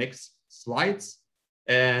you in the next slides.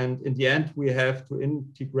 And in the end, we have to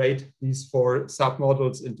integrate these 4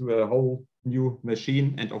 submodules into a whole new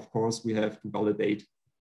machine. And of course, we have to validate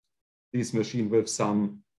this machine with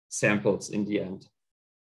some samples in the end.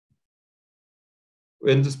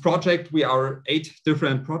 In this project, we are 8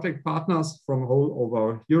 different project partners from all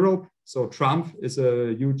over Europe. So Trump is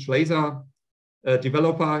a huge laser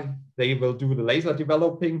developer. They will do the laser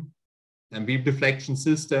developing, and beam deflection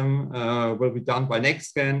system will be done by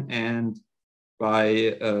NextScan and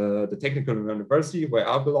by the Technical University where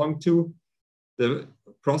I belong to. The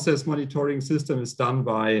process monitoring system is done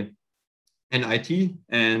by NIT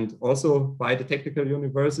and also by the Technical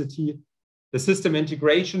University. The system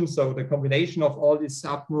integration, so the combination of all these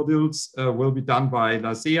submodules will be done by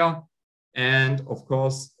LASEA. And of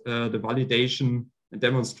course, the validation and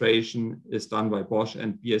demonstration is done by Bosch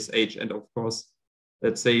and BSH. And of course,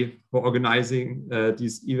 let's say for organizing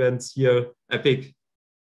these events here, EPIC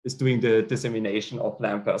is doing the dissemination of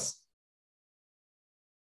LAMPAS.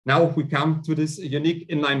 Now we come to this unique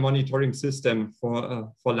inline monitoring system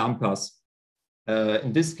for LAMPAS.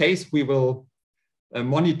 In this case, we will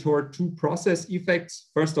monitor two process effects.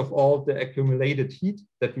 First of all, the accumulated heat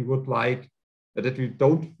that we would like, that we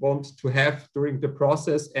don't want to have during the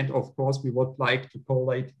process. And of course, we would like to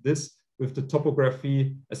correlate this with the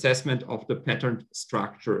topography assessment of the patterned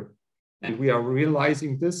structure. And we are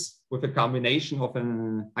realizing this with a combination of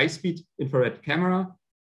a high-speed infrared camera,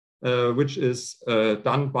 which is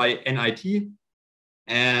done by NIT.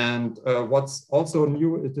 And what's also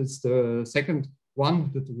new, it is the second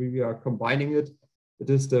one that we are combining it. It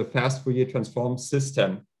is the fast Fourier transform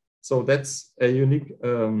system. So that's a unique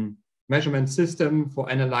measurement system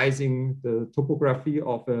for analyzing the topography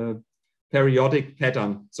of a periodic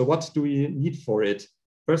pattern. So what do we need for it?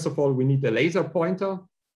 First of all, we need a laser pointer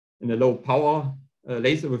in a low power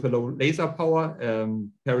laser with a low laser power,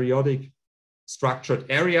 periodic structured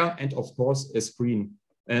area, and of course a screen.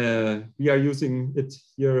 We are using it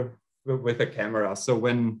here with a camera. So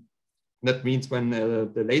that means when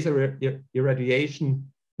the laser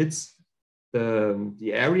irradiation hits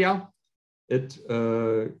the area,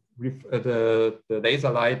 the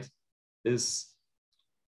laser light is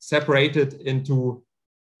separated into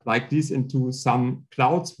like this into some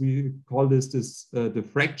clouds. We call this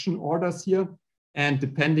diffraction orders here. And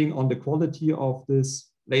depending on the quality of this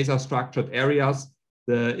laser structured areas,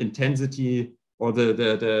 the intensity or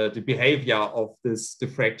the behavior of this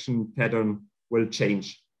diffraction pattern will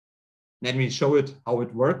change. Let me show it how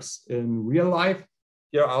it works in real life.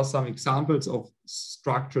 Here are some examples of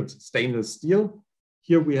structured stainless steel.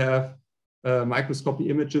 Here we have microscopy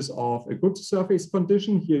images of a good surface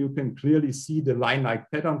condition. Here you can clearly see the line-like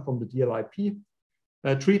pattern from the DLIP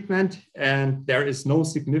treatment, and there is no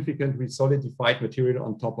significant resolidified material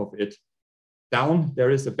on top of it. Down, there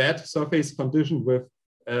is a bad surface condition with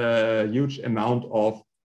a huge amount of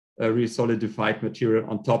resolidified material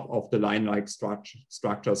on top of the line-like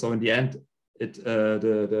structure. So in the end,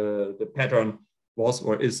 the pattern was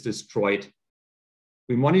or is destroyed.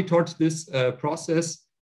 We monitored this process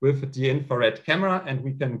with the infrared camera, and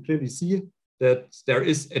we can clearly see that there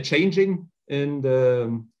is a changing in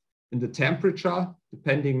the temperature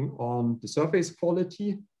depending on the surface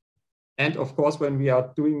quality. And of course, when we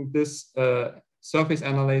are doing this surface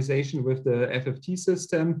analyzation with the FFT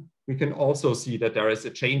system, we can also see that there is a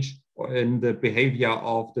change in the behavior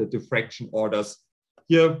of the diffraction orders.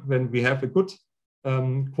 Here, when we have a good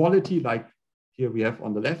quality, like here we have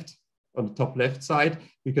on the left, on the top left side,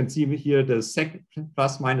 we can see here the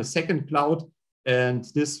plus minus second cloud, and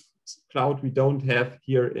this cloud we don't have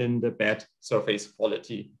here in the bad surface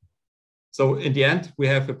quality. So in the end, we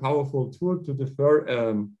have a powerful tool to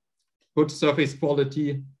differ good surface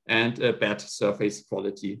quality and bad surface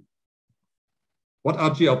quality. What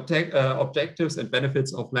are the objectives and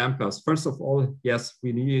benefits of LAMPAS? First of all, yes,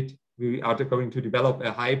 we are going to develop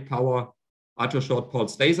a high power ultra short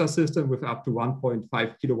pulse laser system with up to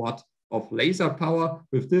 1.5 kilowatt of laser power.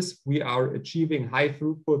 With this, we are achieving high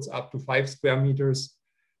throughputs up to 5 square meters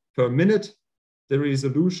per minute. The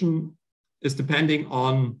resolution is depending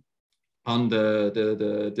on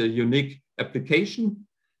the unique application.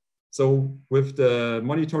 So with the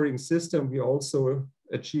monitoring system, we also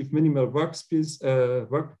achieve minimal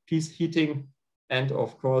workpiece heating and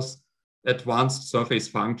of course, advanced surface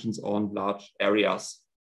functions on large areas.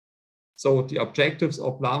 So the objectives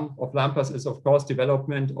of LAMPAS is of course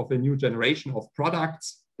development of a new generation of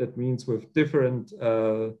products. That means with different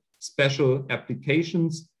special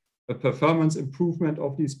applications. The performance improvement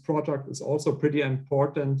of this product is also pretty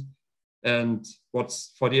important. And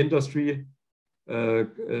what's for the industry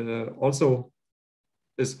also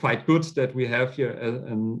is quite good that we have here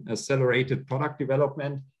an accelerated product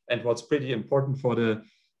development. And what's pretty important for the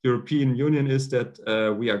European Union is that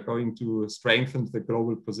we are going to strengthen the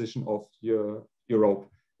global position of Europe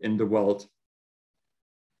in the world.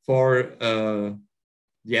 For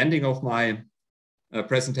the ending of my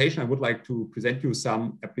presentation, I would like to present you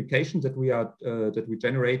some applications that we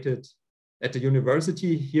generated at the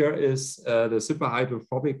university. Here is the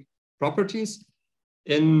superhydrophobic properties.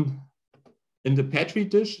 In the Petri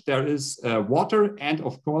dish, there is water and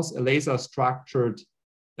of course a laser structured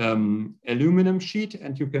aluminum sheet,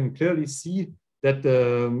 and you can clearly see that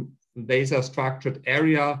the laser structured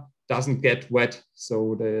area doesn't get wet.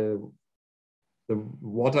 So the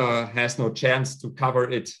water has no chance to cover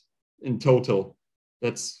it in total.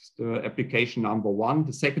 That's the application number one.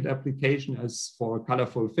 The second application is for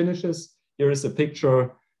colorful finishes. Here is a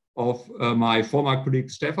picture of my former colleague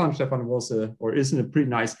Stefan. Stefan was is a pretty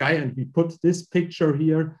nice guy, and we put this picture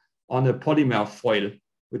here on a polymer foil,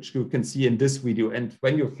 which you can see in this video. And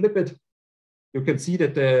when you flip it, you can see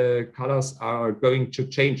that the colors are going to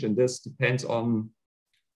change, and this depends on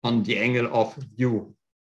the angle of view.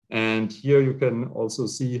 And here you can also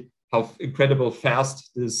see how incredible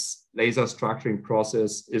fast this laser structuring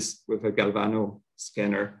process is with a galvano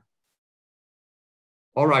scanner.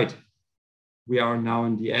 All right, we are now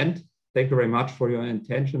in the end. Thank you very much for your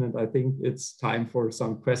attention, and I think it's time for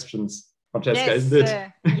some questions. Francesca, yes, isn't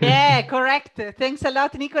it? Yeah, correct. Thanks a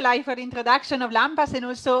lot, Nikolai, for the introduction of LAMPAS and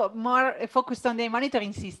also more focused on the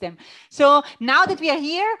monitoring system. So now that we are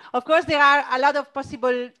here, of course, there are a lot of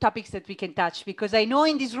possible topics that we can touch, because I know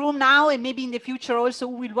in this room now, and maybe in the future also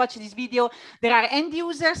who will watch this video, there are end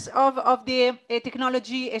users of the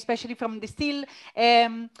technology, especially from the steel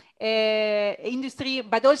industry,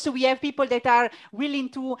 but also we have people that are willing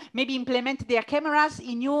to maybe implement their cameras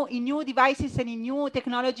in new devices and in new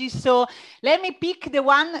technologies. So let me pick the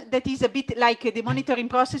one that is a bit like the monitoring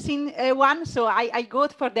processing one. So I go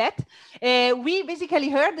for that. We basically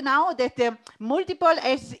heard now that MULTIPLE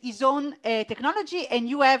has its own technology, and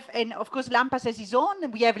you have, and of course LAMPAS has its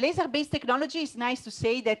own. We have laser-based technology. It's nice to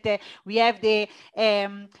say that we have the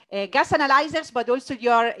gas analyzers, but also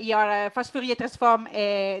your fast Fourier transform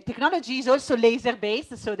technology is also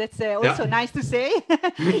laser-based. So that's also nice to say.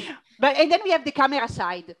 And then we have the camera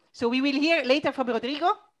side. So we will hear later from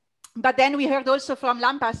Rodrigo. But then we heard also from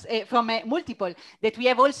LAMPAS, from MULTIPLE, that we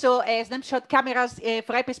have also snapshot cameras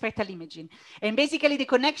for hyperspectral imaging. And basically the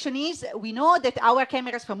connection is, we know that our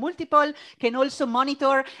cameras from MULTIPLE can also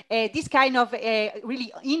monitor this kind of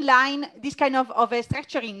really inline, this kind of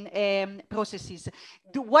structuring processes.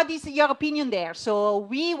 What is your opinion there? So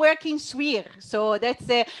we work in SWIR. So that's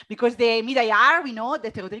because the mid-IR, we know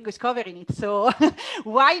that Rodrigo is covering it. So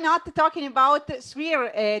why not talking about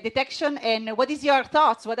SWIR detection, and what is your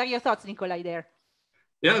thoughts? What are your thoughts, Nikolai, there?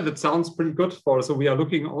 Yeah, that sounds pretty good. So we are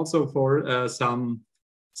looking also for some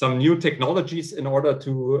new technologies in order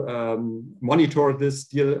to monitor this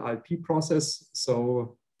DLP process.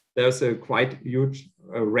 So there's a quite huge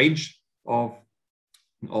range of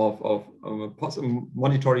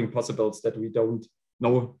monitoring possibilities that we don't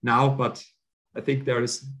know now, but I think there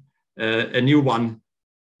is a new one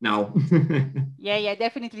now. Yeah,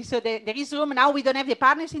 definitely. So there is room now. We don't have the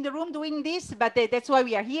partners in the room doing this, but that's why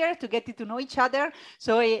we are here, to get to know each other.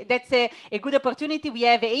 So that's a good opportunity. We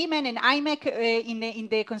have AMAN and IMEC in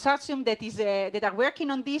the consortium that are working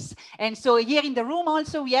on this. And so here in the room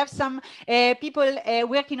also, we have some people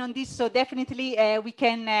working on this. So definitely we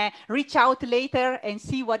can reach out later and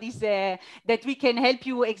see what is that we can help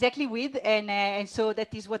you exactly with. And so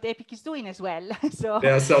that is what EPIC is doing as well. So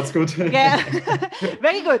yeah, sounds good. Yeah,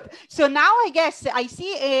 very good. So now I guess I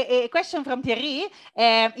see a question from Thierry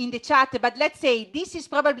in the chat, but let's say this is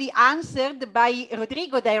probably answered by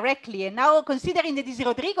Rodrigo directly. And now, considering that it's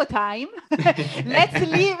Rodrigo time, let's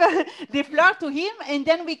leave the floor to him, and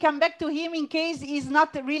then we come back to him in case he's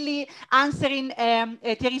not really answering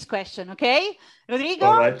Thierry's question, okay? Rodrigo?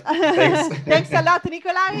 All right, thanks. Thanks a lot,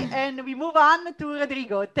 Nikolai, and we move on to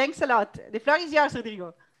Rodrigo. Thanks a lot. The floor is yours,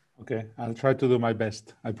 Rodrigo. Okay, I'll try to do my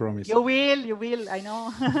best, I promise. You will, I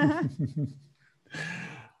know.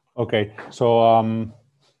 Okay, so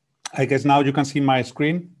I guess now you can see my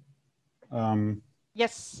screen.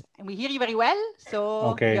 Yes, and we hear you very well, so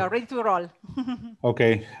okay. You're ready to roll.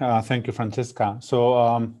 Okay, thank you, Francesca.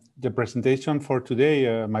 So the presentation for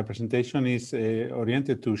today, my presentation is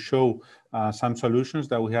oriented to show some solutions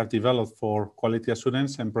that we have developed for quality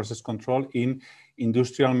assurance and process control in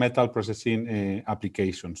industrial metal processing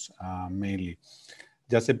applications, mainly.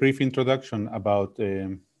 Just a brief introduction about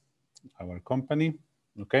our company,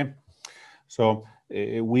 okay? So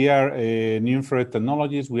we are New Infrared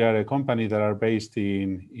Technologies. We are a company that are based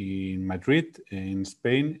in Madrid, in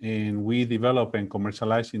Spain, and we develop and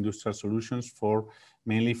commercialize industrial solutions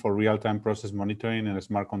mainly for real-time process monitoring and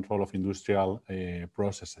smart control of industrial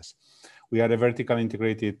processes. We are a vertical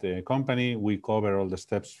integrated company. We cover all the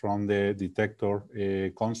steps from the detector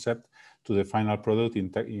concept to the final product,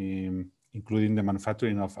 including the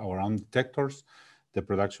manufacturing of our own detectors, the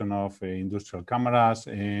production of industrial cameras,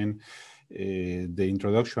 and the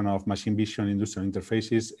introduction of machine vision industrial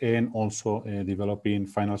interfaces, and also developing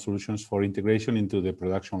final solutions for integration into the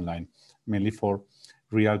production line, mainly for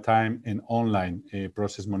real-time and online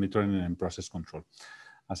process monitoring and process control.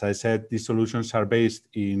 As I said, these solutions are based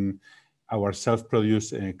in our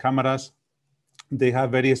self-produced cameras. They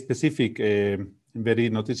have very specific, very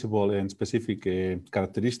noticeable and specific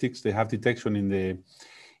characteristics. They have detection in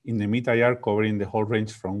the mid-IR covering the whole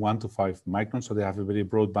range from 1 to 5 microns, so they have a very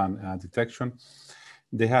broadband detection.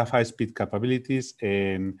 They have high-speed capabilities,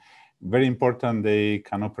 and very important, they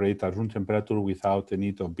can operate at room temperature without the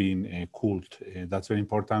need of being cooled. That's very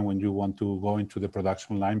important when you want to go into the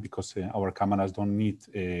production line, because our cameras don't need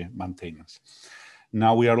maintenance.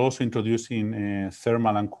 Now we are also introducing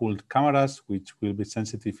thermal and cooled cameras, which will be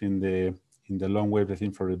sensitive in the long wavelength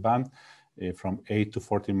infrared band from 8 to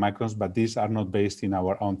 14 microns, but these are not based in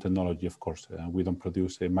our own technology, of course. We don't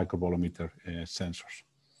produce microbolometer sensors.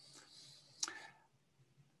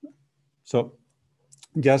 So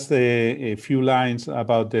just a few lines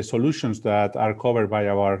about the solutions that are covered by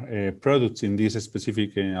our products in these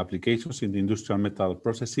specific applications in the industrial metal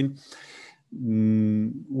processing.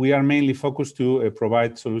 We are mainly focused to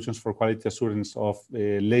provide solutions for quality assurance of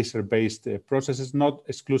laser-based processes, not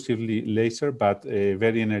exclusively laser, but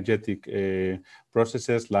very energetic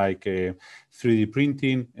processes like 3D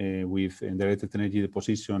printing with directed energy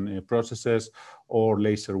deposition processes or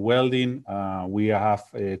laser welding. We have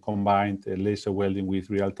combined laser welding with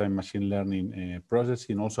real-time machine learning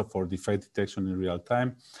processing, also for defect detection in real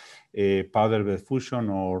time, powder bed fusion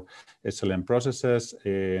or SLM processes,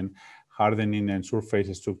 and hardening and surface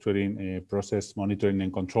structuring process monitoring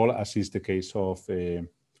and control, as is the case of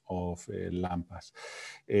LAMPAS.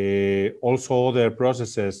 Also other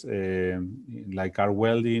processes like arc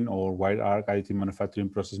welding or wire arc additive manufacturing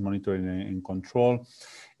process monitoring and control.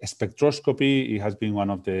 Spectroscopy, it has been one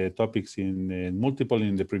of the topics in multiple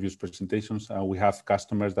in the previous presentations. We have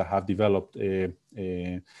customers that have developed dual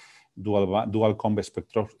comb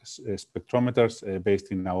spectrometers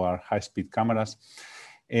based in our high-speed cameras,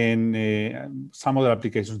 and some other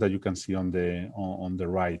applications that you can see on the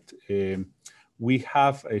right. We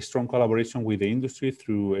have a strong collaboration with the industry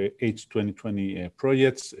through H2020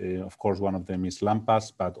 projects. Of course, one of them is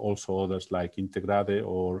LAMPAS, but also others like Integrade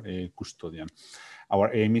or Custodian. Our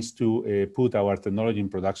aim is to put our technology in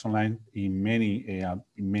production line in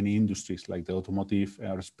many industries like the automotive,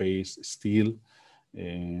 aerospace, steel,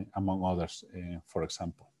 among others, for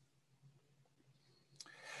example.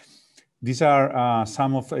 These are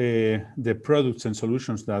some of the products and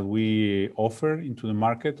solutions that we offer into the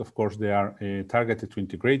market. Of course, they are targeted to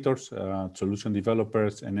integrators, solution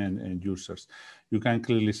developers, and end users. You can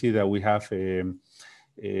clearly see that we have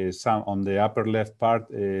some on the upper left part,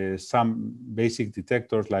 some basic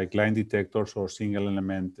detectors like line detectors or single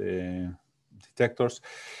element detectors.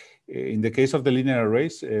 In the case of the linear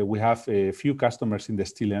arrays, we have a few customers in the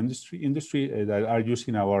steel industry that are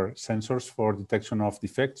using our sensors for detection of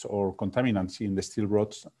defects or contaminants in the steel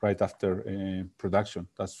rods right after production.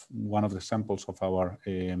 That's one of the samples of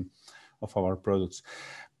our products.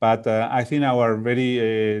 But I think our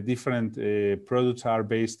very different products are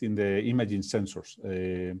based in the imaging sensors.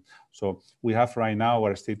 So we have right now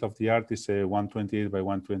our state-of-the-art is a 128 by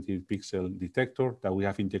 128 pixel detector that we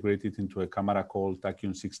have integrated into a camera called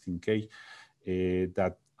Tachyon 16K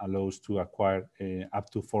that allows to acquire up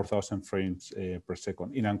to 4,000 frames per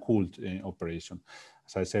second in uncooled operation.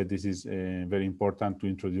 As I said, this is very important to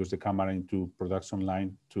introduce the camera into production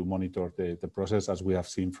line to monitor the process, as we have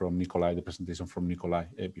seen from Nikolai, the presentation from Nikolai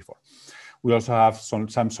before. We also have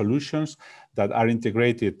some solutions that are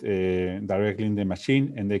integrated directly in the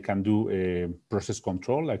machine, and they can do process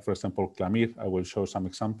control, like for example, Clamir. I will show some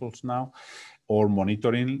examples now, or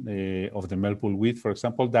monitoring of the melt pool width, for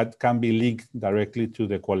example, that can be linked directly to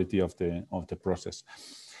the quality of the process.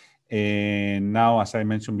 And now, as I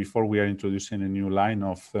mentioned before, we are introducing a new line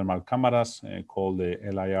of thermal cameras called the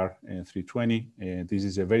LIR 320. This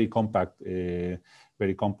is a very compact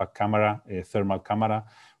camera, a thermal camera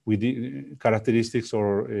with characteristics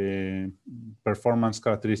or performance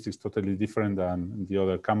characteristics totally different than the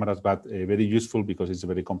other cameras, but very useful because it's a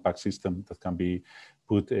very compact system that can be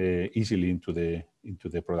put easily into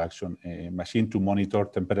the production machine to monitor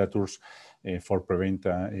temperatures for prevent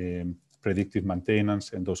predictive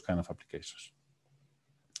maintenance and those kind of applications.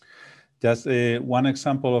 Just one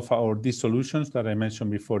example of these solutions that I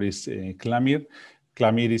mentioned before is Clamir.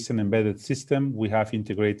 Clamir is an embedded system. We have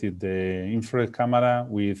integrated the infrared camera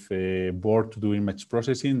with a board to do image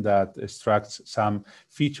processing that extracts some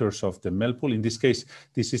features of the melt pool. In this case,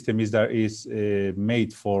 this system is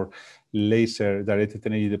made for laser directed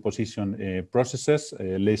energy deposition processes,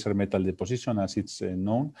 laser metal deposition as it's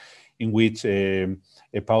known, in which a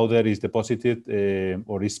powder is deposited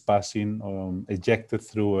or is passing, ejected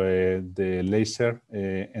through the laser,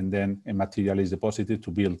 and then a material is deposited to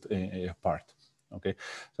build a part. Okay,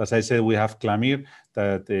 so as I said, we have Clamir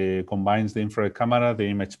that combines the infrared camera, the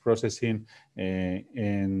image processing,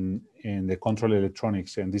 and the control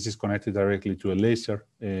electronics, and this is connected directly to a laser,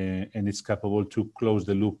 and it's capable to close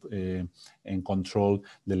the loop and control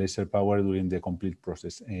the laser power during the complete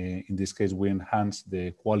process. In this case, we enhance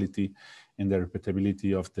the quality and the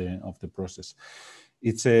repeatability of the process.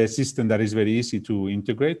 It's a system that is very easy to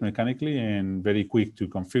integrate mechanically and very quick to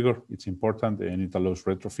configure. It's important, and it allows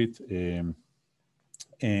retrofit.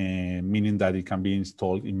 meaning that it can be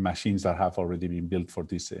installed in machines that have already been built for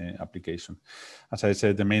this application. As I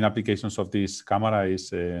said, the main applications of this camera is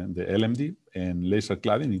the LMD and laser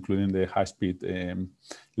cladding, including the high-speed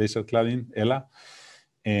laser cladding, ELA.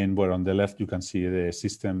 And where on the left you can see the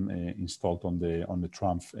system installed on the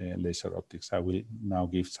TRUMPF laser optics. I will now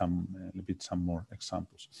give some more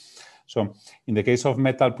examples. So in the case of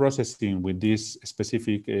metal processing with this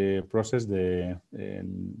specific process, the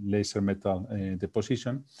laser metal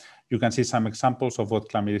deposition, you can see some examples of what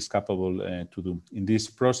Clamir is capable to do. In this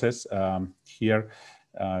process, here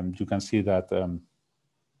you can see that, let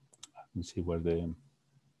me see where the,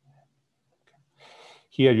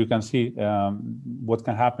 here you can see what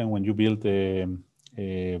can happen when you build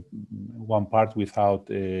one part without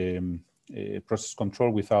process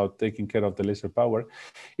control, without taking care of the laser power.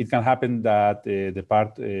 It can happen that the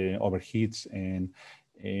part overheats and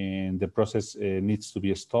the process needs to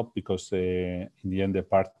be stopped because in the end the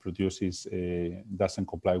part produces doesn't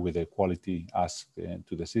comply with the quality asked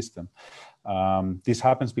to the system. This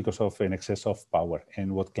happens because of an excess of power,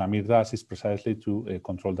 and what Clamir does is precisely to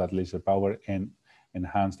control that laser power and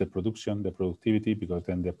enhance the production, the productivity, because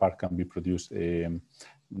then the part can be produced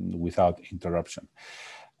without interruption.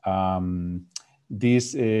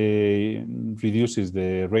 This reduces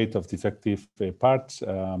the rate of defective parts,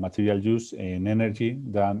 material use, and energy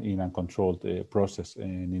done in a controlled process.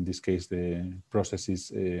 And in this case, the process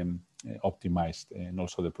is optimized, and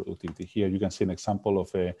also the productivity. Here you can see an example of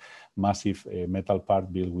a massive metal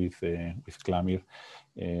part built with Clamir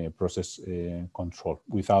process control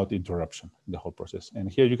without interruption, the whole process.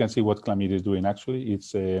 And here you can see what Clamir is doing actually.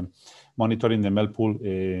 It's monitoring the melt pool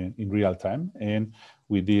in real time, and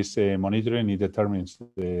with this monitoring, it determines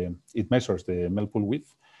it measures the melt pool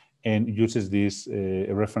width and uses this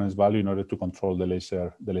reference value in order to control the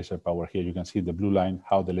laser power. Here you can see the blue line,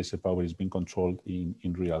 how the laser power is being controlled in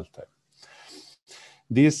real time.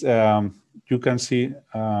 This you can see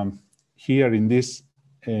here in this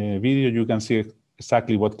video, you can see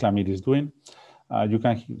exactly what Clamir is doing. You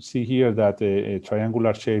can see here that a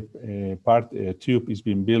triangular shape tube is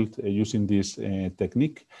being built using this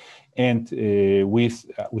technique. And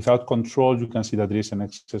without control, you can see that there is an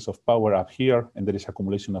excess of power up here, and there is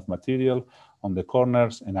accumulation of material on the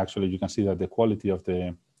corners. And actually, you can see that the quality of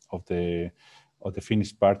the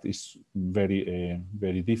finished part is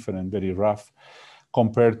very different, very rough,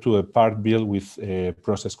 compared to a part built with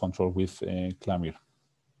process control with Clamir.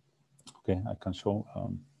 Okay, I can show.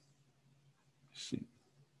 See.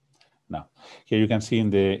 Now, here you can see in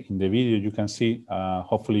the video, you can see,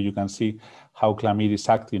 hopefully you can see how Clamir is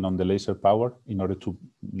acting on the laser power in order to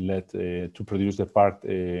to produce the part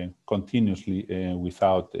continuously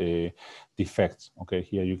without defects. Okay,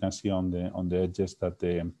 here you can see on the edges that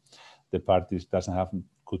the part doesn't have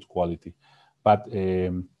good quality, but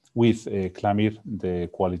with Clamir, the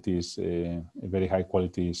quality is very high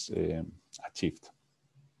quality is achieved.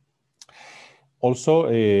 Also,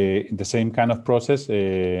 the same kind of process,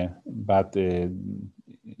 but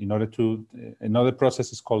in order to, another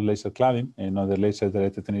process is called laser cladding. Another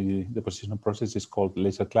laser-directed energy deposition process is called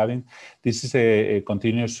laser cladding. This is a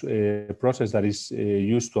continuous process that is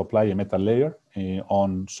used to apply a metal layer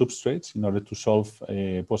on substrates in order to solve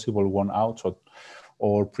possible worn-outs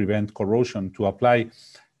or prevent corrosion, to apply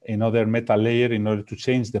another metal layer in order to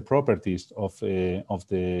change the properties of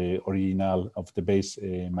the original, of the base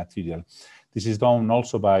material. This is done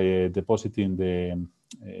also by depositing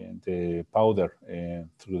the powder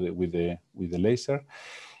with the laser.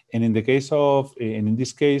 And in the case of, and in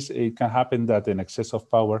this case, it can happen that an excess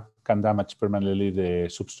of power can damage permanently the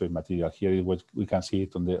substrate material. Here we can see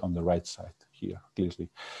it on the right side here clearly.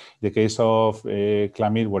 In the case of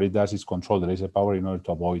Clamir, what it does is control the laser power in order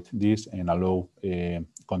to avoid this and allow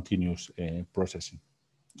continuous processing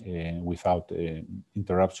without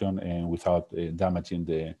interruption and without damaging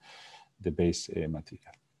the base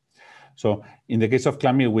material. So in the case of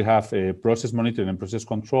Clamir, we have process monitoring and process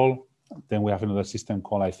control. Then we have another system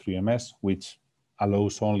called i3MS, which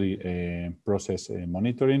allows only process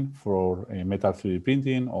monitoring for metal 3D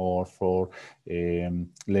printing or for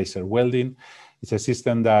laser welding. It's a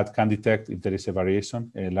system that can detect if there is a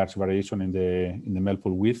variation, a large variation in the melt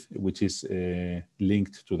pool width, which is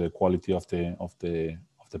linked to the quality of the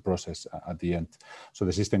process at the end. So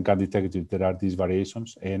the system can detect if there are these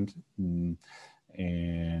variations and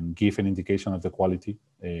give an indication of the quality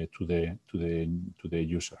to the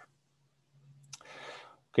user.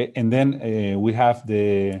 Okay, and then we have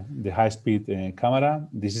the high-speed camera.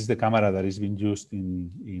 This is the camera that is being used in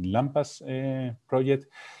LAMPAS project.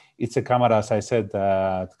 It's a camera, as I said,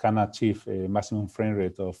 that can achieve a maximum frame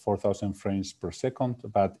rate of 4,000 frames per second,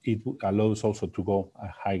 but it allows also to go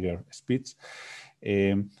at higher speeds.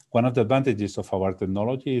 One of the advantages of our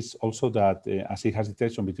technology is also that as it has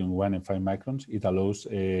detection between 1 and 5 microns, it allows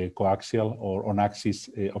coaxial or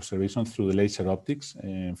on-axis observation through the laser optics.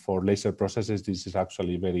 For laser processes, this is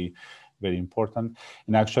actually very, very important.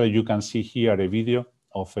 And actually, you can see here a video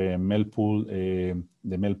of a MULTIPLE,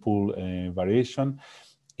 the MULTIPLE variation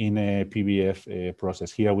in a PBF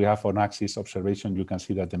process. Here we have on-axis observation. You can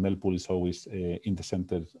see that the MULTIPLE is always in the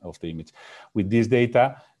center of the image. With this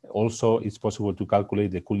data, also it's possible to calculate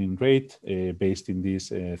the cooling rate based in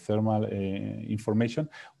this thermal information,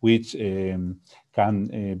 which can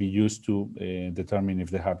be used to determine if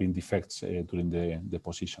there have been defects during the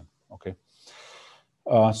deposition. Okay.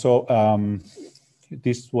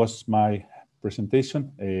 This was my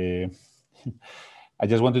presentation. I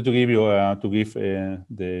just wanted to give you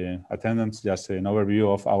the attendants just an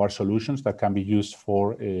overview of our solutions that can be used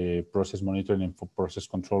for process monitoring and for process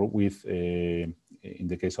control with, in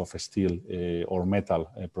the case of steel or metal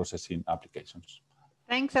processing applications.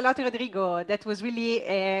 Thanks a lot, Rodrigo. That was really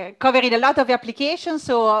covering a lot of applications.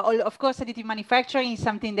 So, of course, additive manufacturing is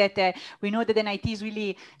something that we know that NIT is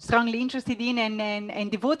really strongly interested in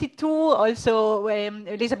and devoted to. Also,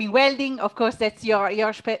 laser beam welding, of course, that's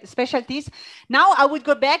your specialties. Now, I would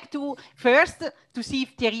go back to first to see if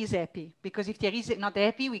Thierry is happy, because if Thierry is not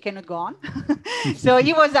happy, we cannot go on. So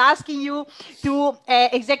he was asking you to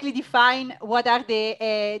exactly define what are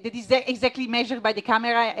that is exactly measured by the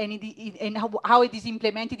camera and how it is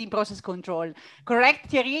implemented in process control. Correct,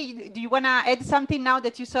 Thierry? Do you want to add something now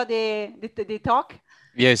that you saw the talk?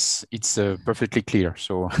 Yes, it's perfectly clear.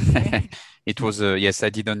 So it was, yes, I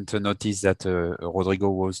didn't notice that Rodrigo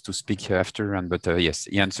was to speak after, but yes,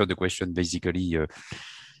 he answered the question basically,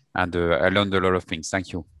 and I learned a lot of things.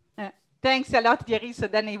 Thank you. Thanks a lot, Thierry. So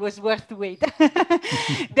then it was worth to wait.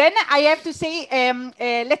 Then I have to say,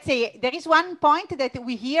 let's say there is one point that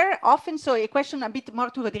we hear often. So a question a bit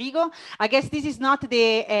more to Rodrigo. I guess this is not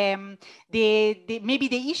maybe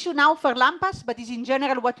the issue now for LAMPAS, but is in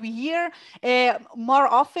general what we hear more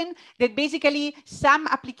often, that basically some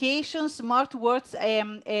applications more towards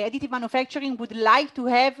additive manufacturing would like to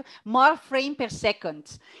have more frame per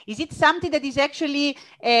second. Is it something that is actually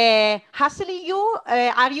hassling you?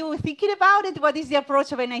 Are you thinking about it? What is the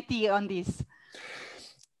approach of NIT on this?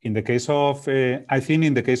 In the case of, I think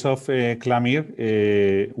in the case of Clamir,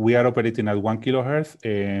 we are operating at 1 kilohertz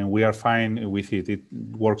and we are fine with it. It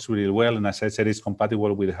works really well. And as I said, it's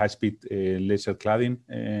compatible with high-speed laser cladding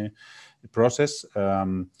process,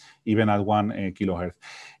 even at 1 kilohertz.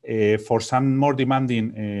 For some more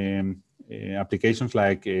demanding applications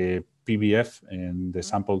like PBF and the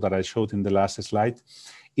sample that I showed in the last slide,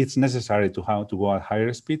 it's necessary to go at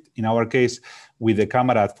higher speed. In our case, with the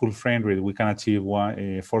camera at full frame rate, we can achieve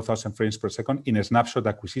 4,000 frames per second in a snapshot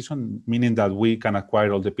acquisition, meaning that we can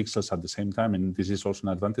acquire all the pixels at the same time, and this is also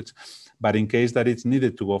an advantage. But in case that it's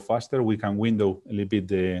needed to go faster, we can window a little bit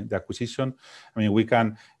the acquisition. I mean, we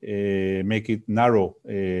can make it narrow,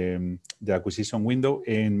 the acquisition window,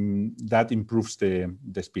 and that improves the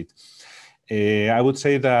speed. I would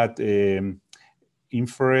say that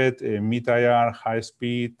infrared, mid-IR, high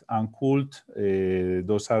speed, uncooled,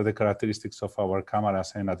 those are the characteristics of our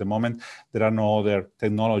cameras. And at the moment, there are no other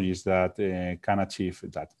technologies that can achieve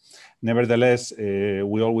that. Nevertheless,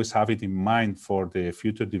 we always have it in mind for the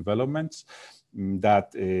future developments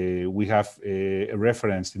that we have a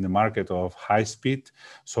reference in the market of high speed.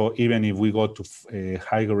 So even if we go to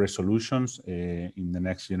higher resolutions in the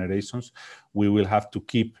next generations, we will have to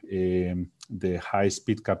keep the high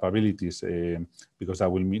speed capabilities because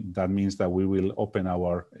that means that we will open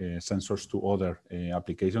our sensors to other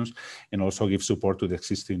applications and also give support to the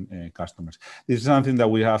existing customers. This is something that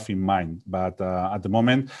we have in mind, but at the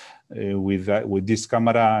moment, with this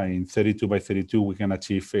camera in 32 by 32, we can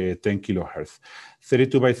achieve 10 kilohertz.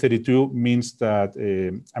 32 by 32 means that,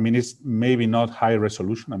 I mean, it's maybe not high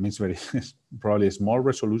resolution. I mean, it's probably a small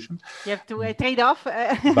resolution. You have to trade off.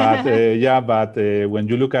 But when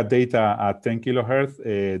you look at data at 10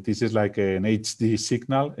 kilohertz, this is like an HD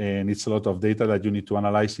signal, and it's a lot of data that you need to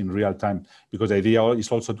analyze in real time, because the idea is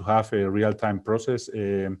also to have a real-time process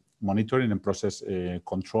monitoring and process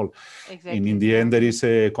control. Exactly. And in the end, there is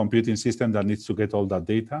a computing system that needs to get all that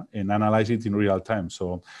data and analyze it in real time.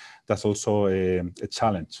 So that's also a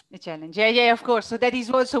challenge. A challenge, yeah, of course. So that is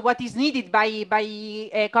also what is needed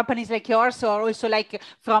by companies like yours, or also like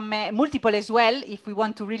from MULTIPLE as well, if we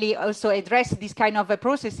want to really also address these kind of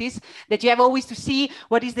processes, that you have always to see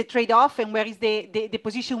what is the trade-off and where is the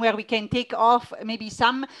position where we can take off maybe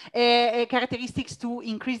some characteristics to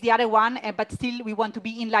increase the other one, but still we want to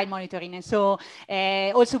be inline monitoring. And so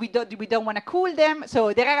also we don't want to cool them.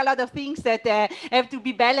 So there are a lot of things that have to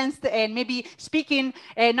be balanced, and maybe speaking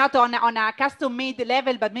not on a custom-made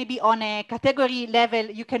level, but maybe on a category level,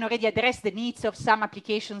 you can already address the needs of some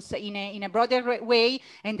applications in a broader way,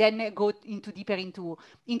 and then go deeper into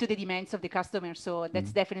the demands of the customer. So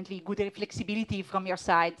that's definitely good flexibility from your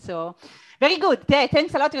side. So very good.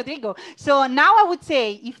 Thanks a lot, Rodrigo. So now I would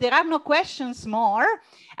say, if there are no questions more,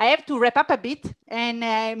 I have to wrap up a bit and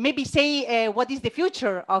maybe say what is the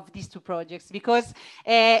future of these two projects, because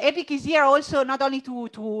EPIC is here also not only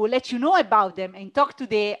to let you know about them and talk to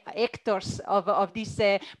the actors of this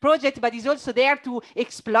project, but is also there to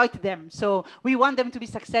exploit them. So we want them to be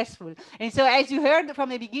successful. And so as you heard from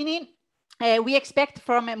the beginning, we expect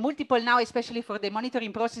from MULTIPLE now, especially for the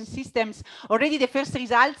monitoring process systems, already the first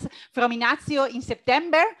results from Ignazio in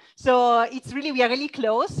September. So it's really, we are really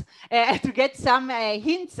close to get some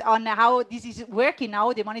hints on how this is working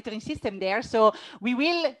now, the monitoring system there. So we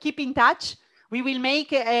will keep in touch. We will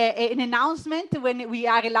make an announcement when we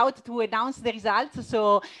are allowed to announce the results.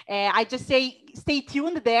 So I just say, stay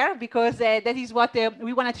tuned there, because that is what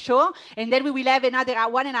we wanted to show. And then we will have another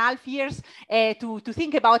 1.5 years to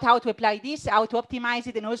think about how to apply this, how to optimize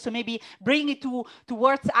it, and also maybe bring it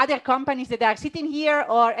towards other companies that are sitting here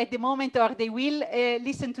or at the moment, or they will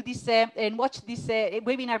listen to this and watch this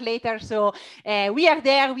webinar later. So we are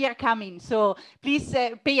there, we are coming. So please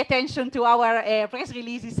pay attention to our press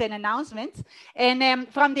releases and announcements. And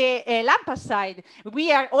from the LAMPAS side,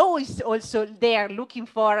 we are always also there looking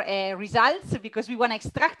for results, because we want to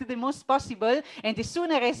extract the most possible. And the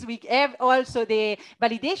sooner as we have also the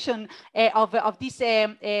validation of this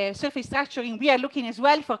surface structuring, we are looking as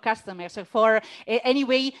well for customers, so for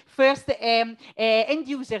anyway, first end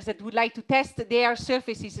users that would like to test their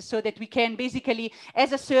surfaces, so that we can basically,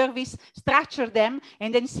 as a service, structure them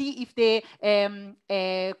and then see if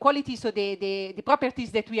the qualities or the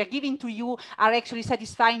properties that we are giving to you are actually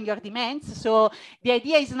satisfying your demands. So the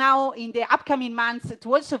idea is now in the upcoming months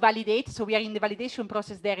to also validate. So we are in the validation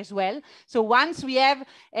process there as well. So once we have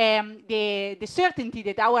the certainty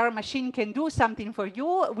that our machine can do something for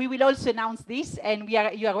you, we will also announce this, and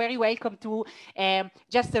you are very welcome to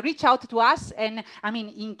just reach out to us. And I mean,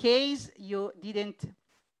 in case you didn't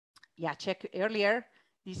check earlier,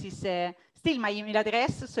 this is still my email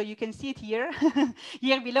address, so you can see it here,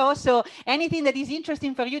 here below. So anything that is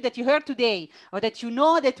interesting for you that you heard today, or that you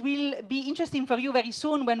know that will be interesting for you very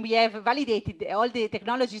soon when we have validated all the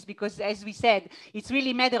technologies, because as we said, it's really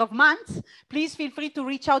a matter of months, please feel free to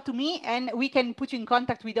reach out to me, and we can put you in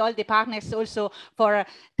contact with all the partners also for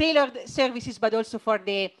tailored services, but also for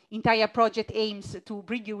the entire project aims to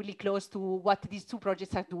bring you really close to what these two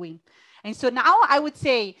projects are doing. And so now I would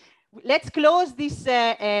say, let's close this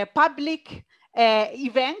public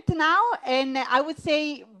event now, and I would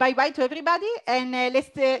say bye-bye to everybody, and let's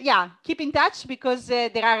keep in touch, because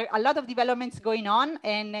there are a lot of developments going on,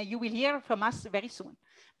 and you will hear from us very soon.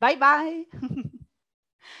 Bye-bye.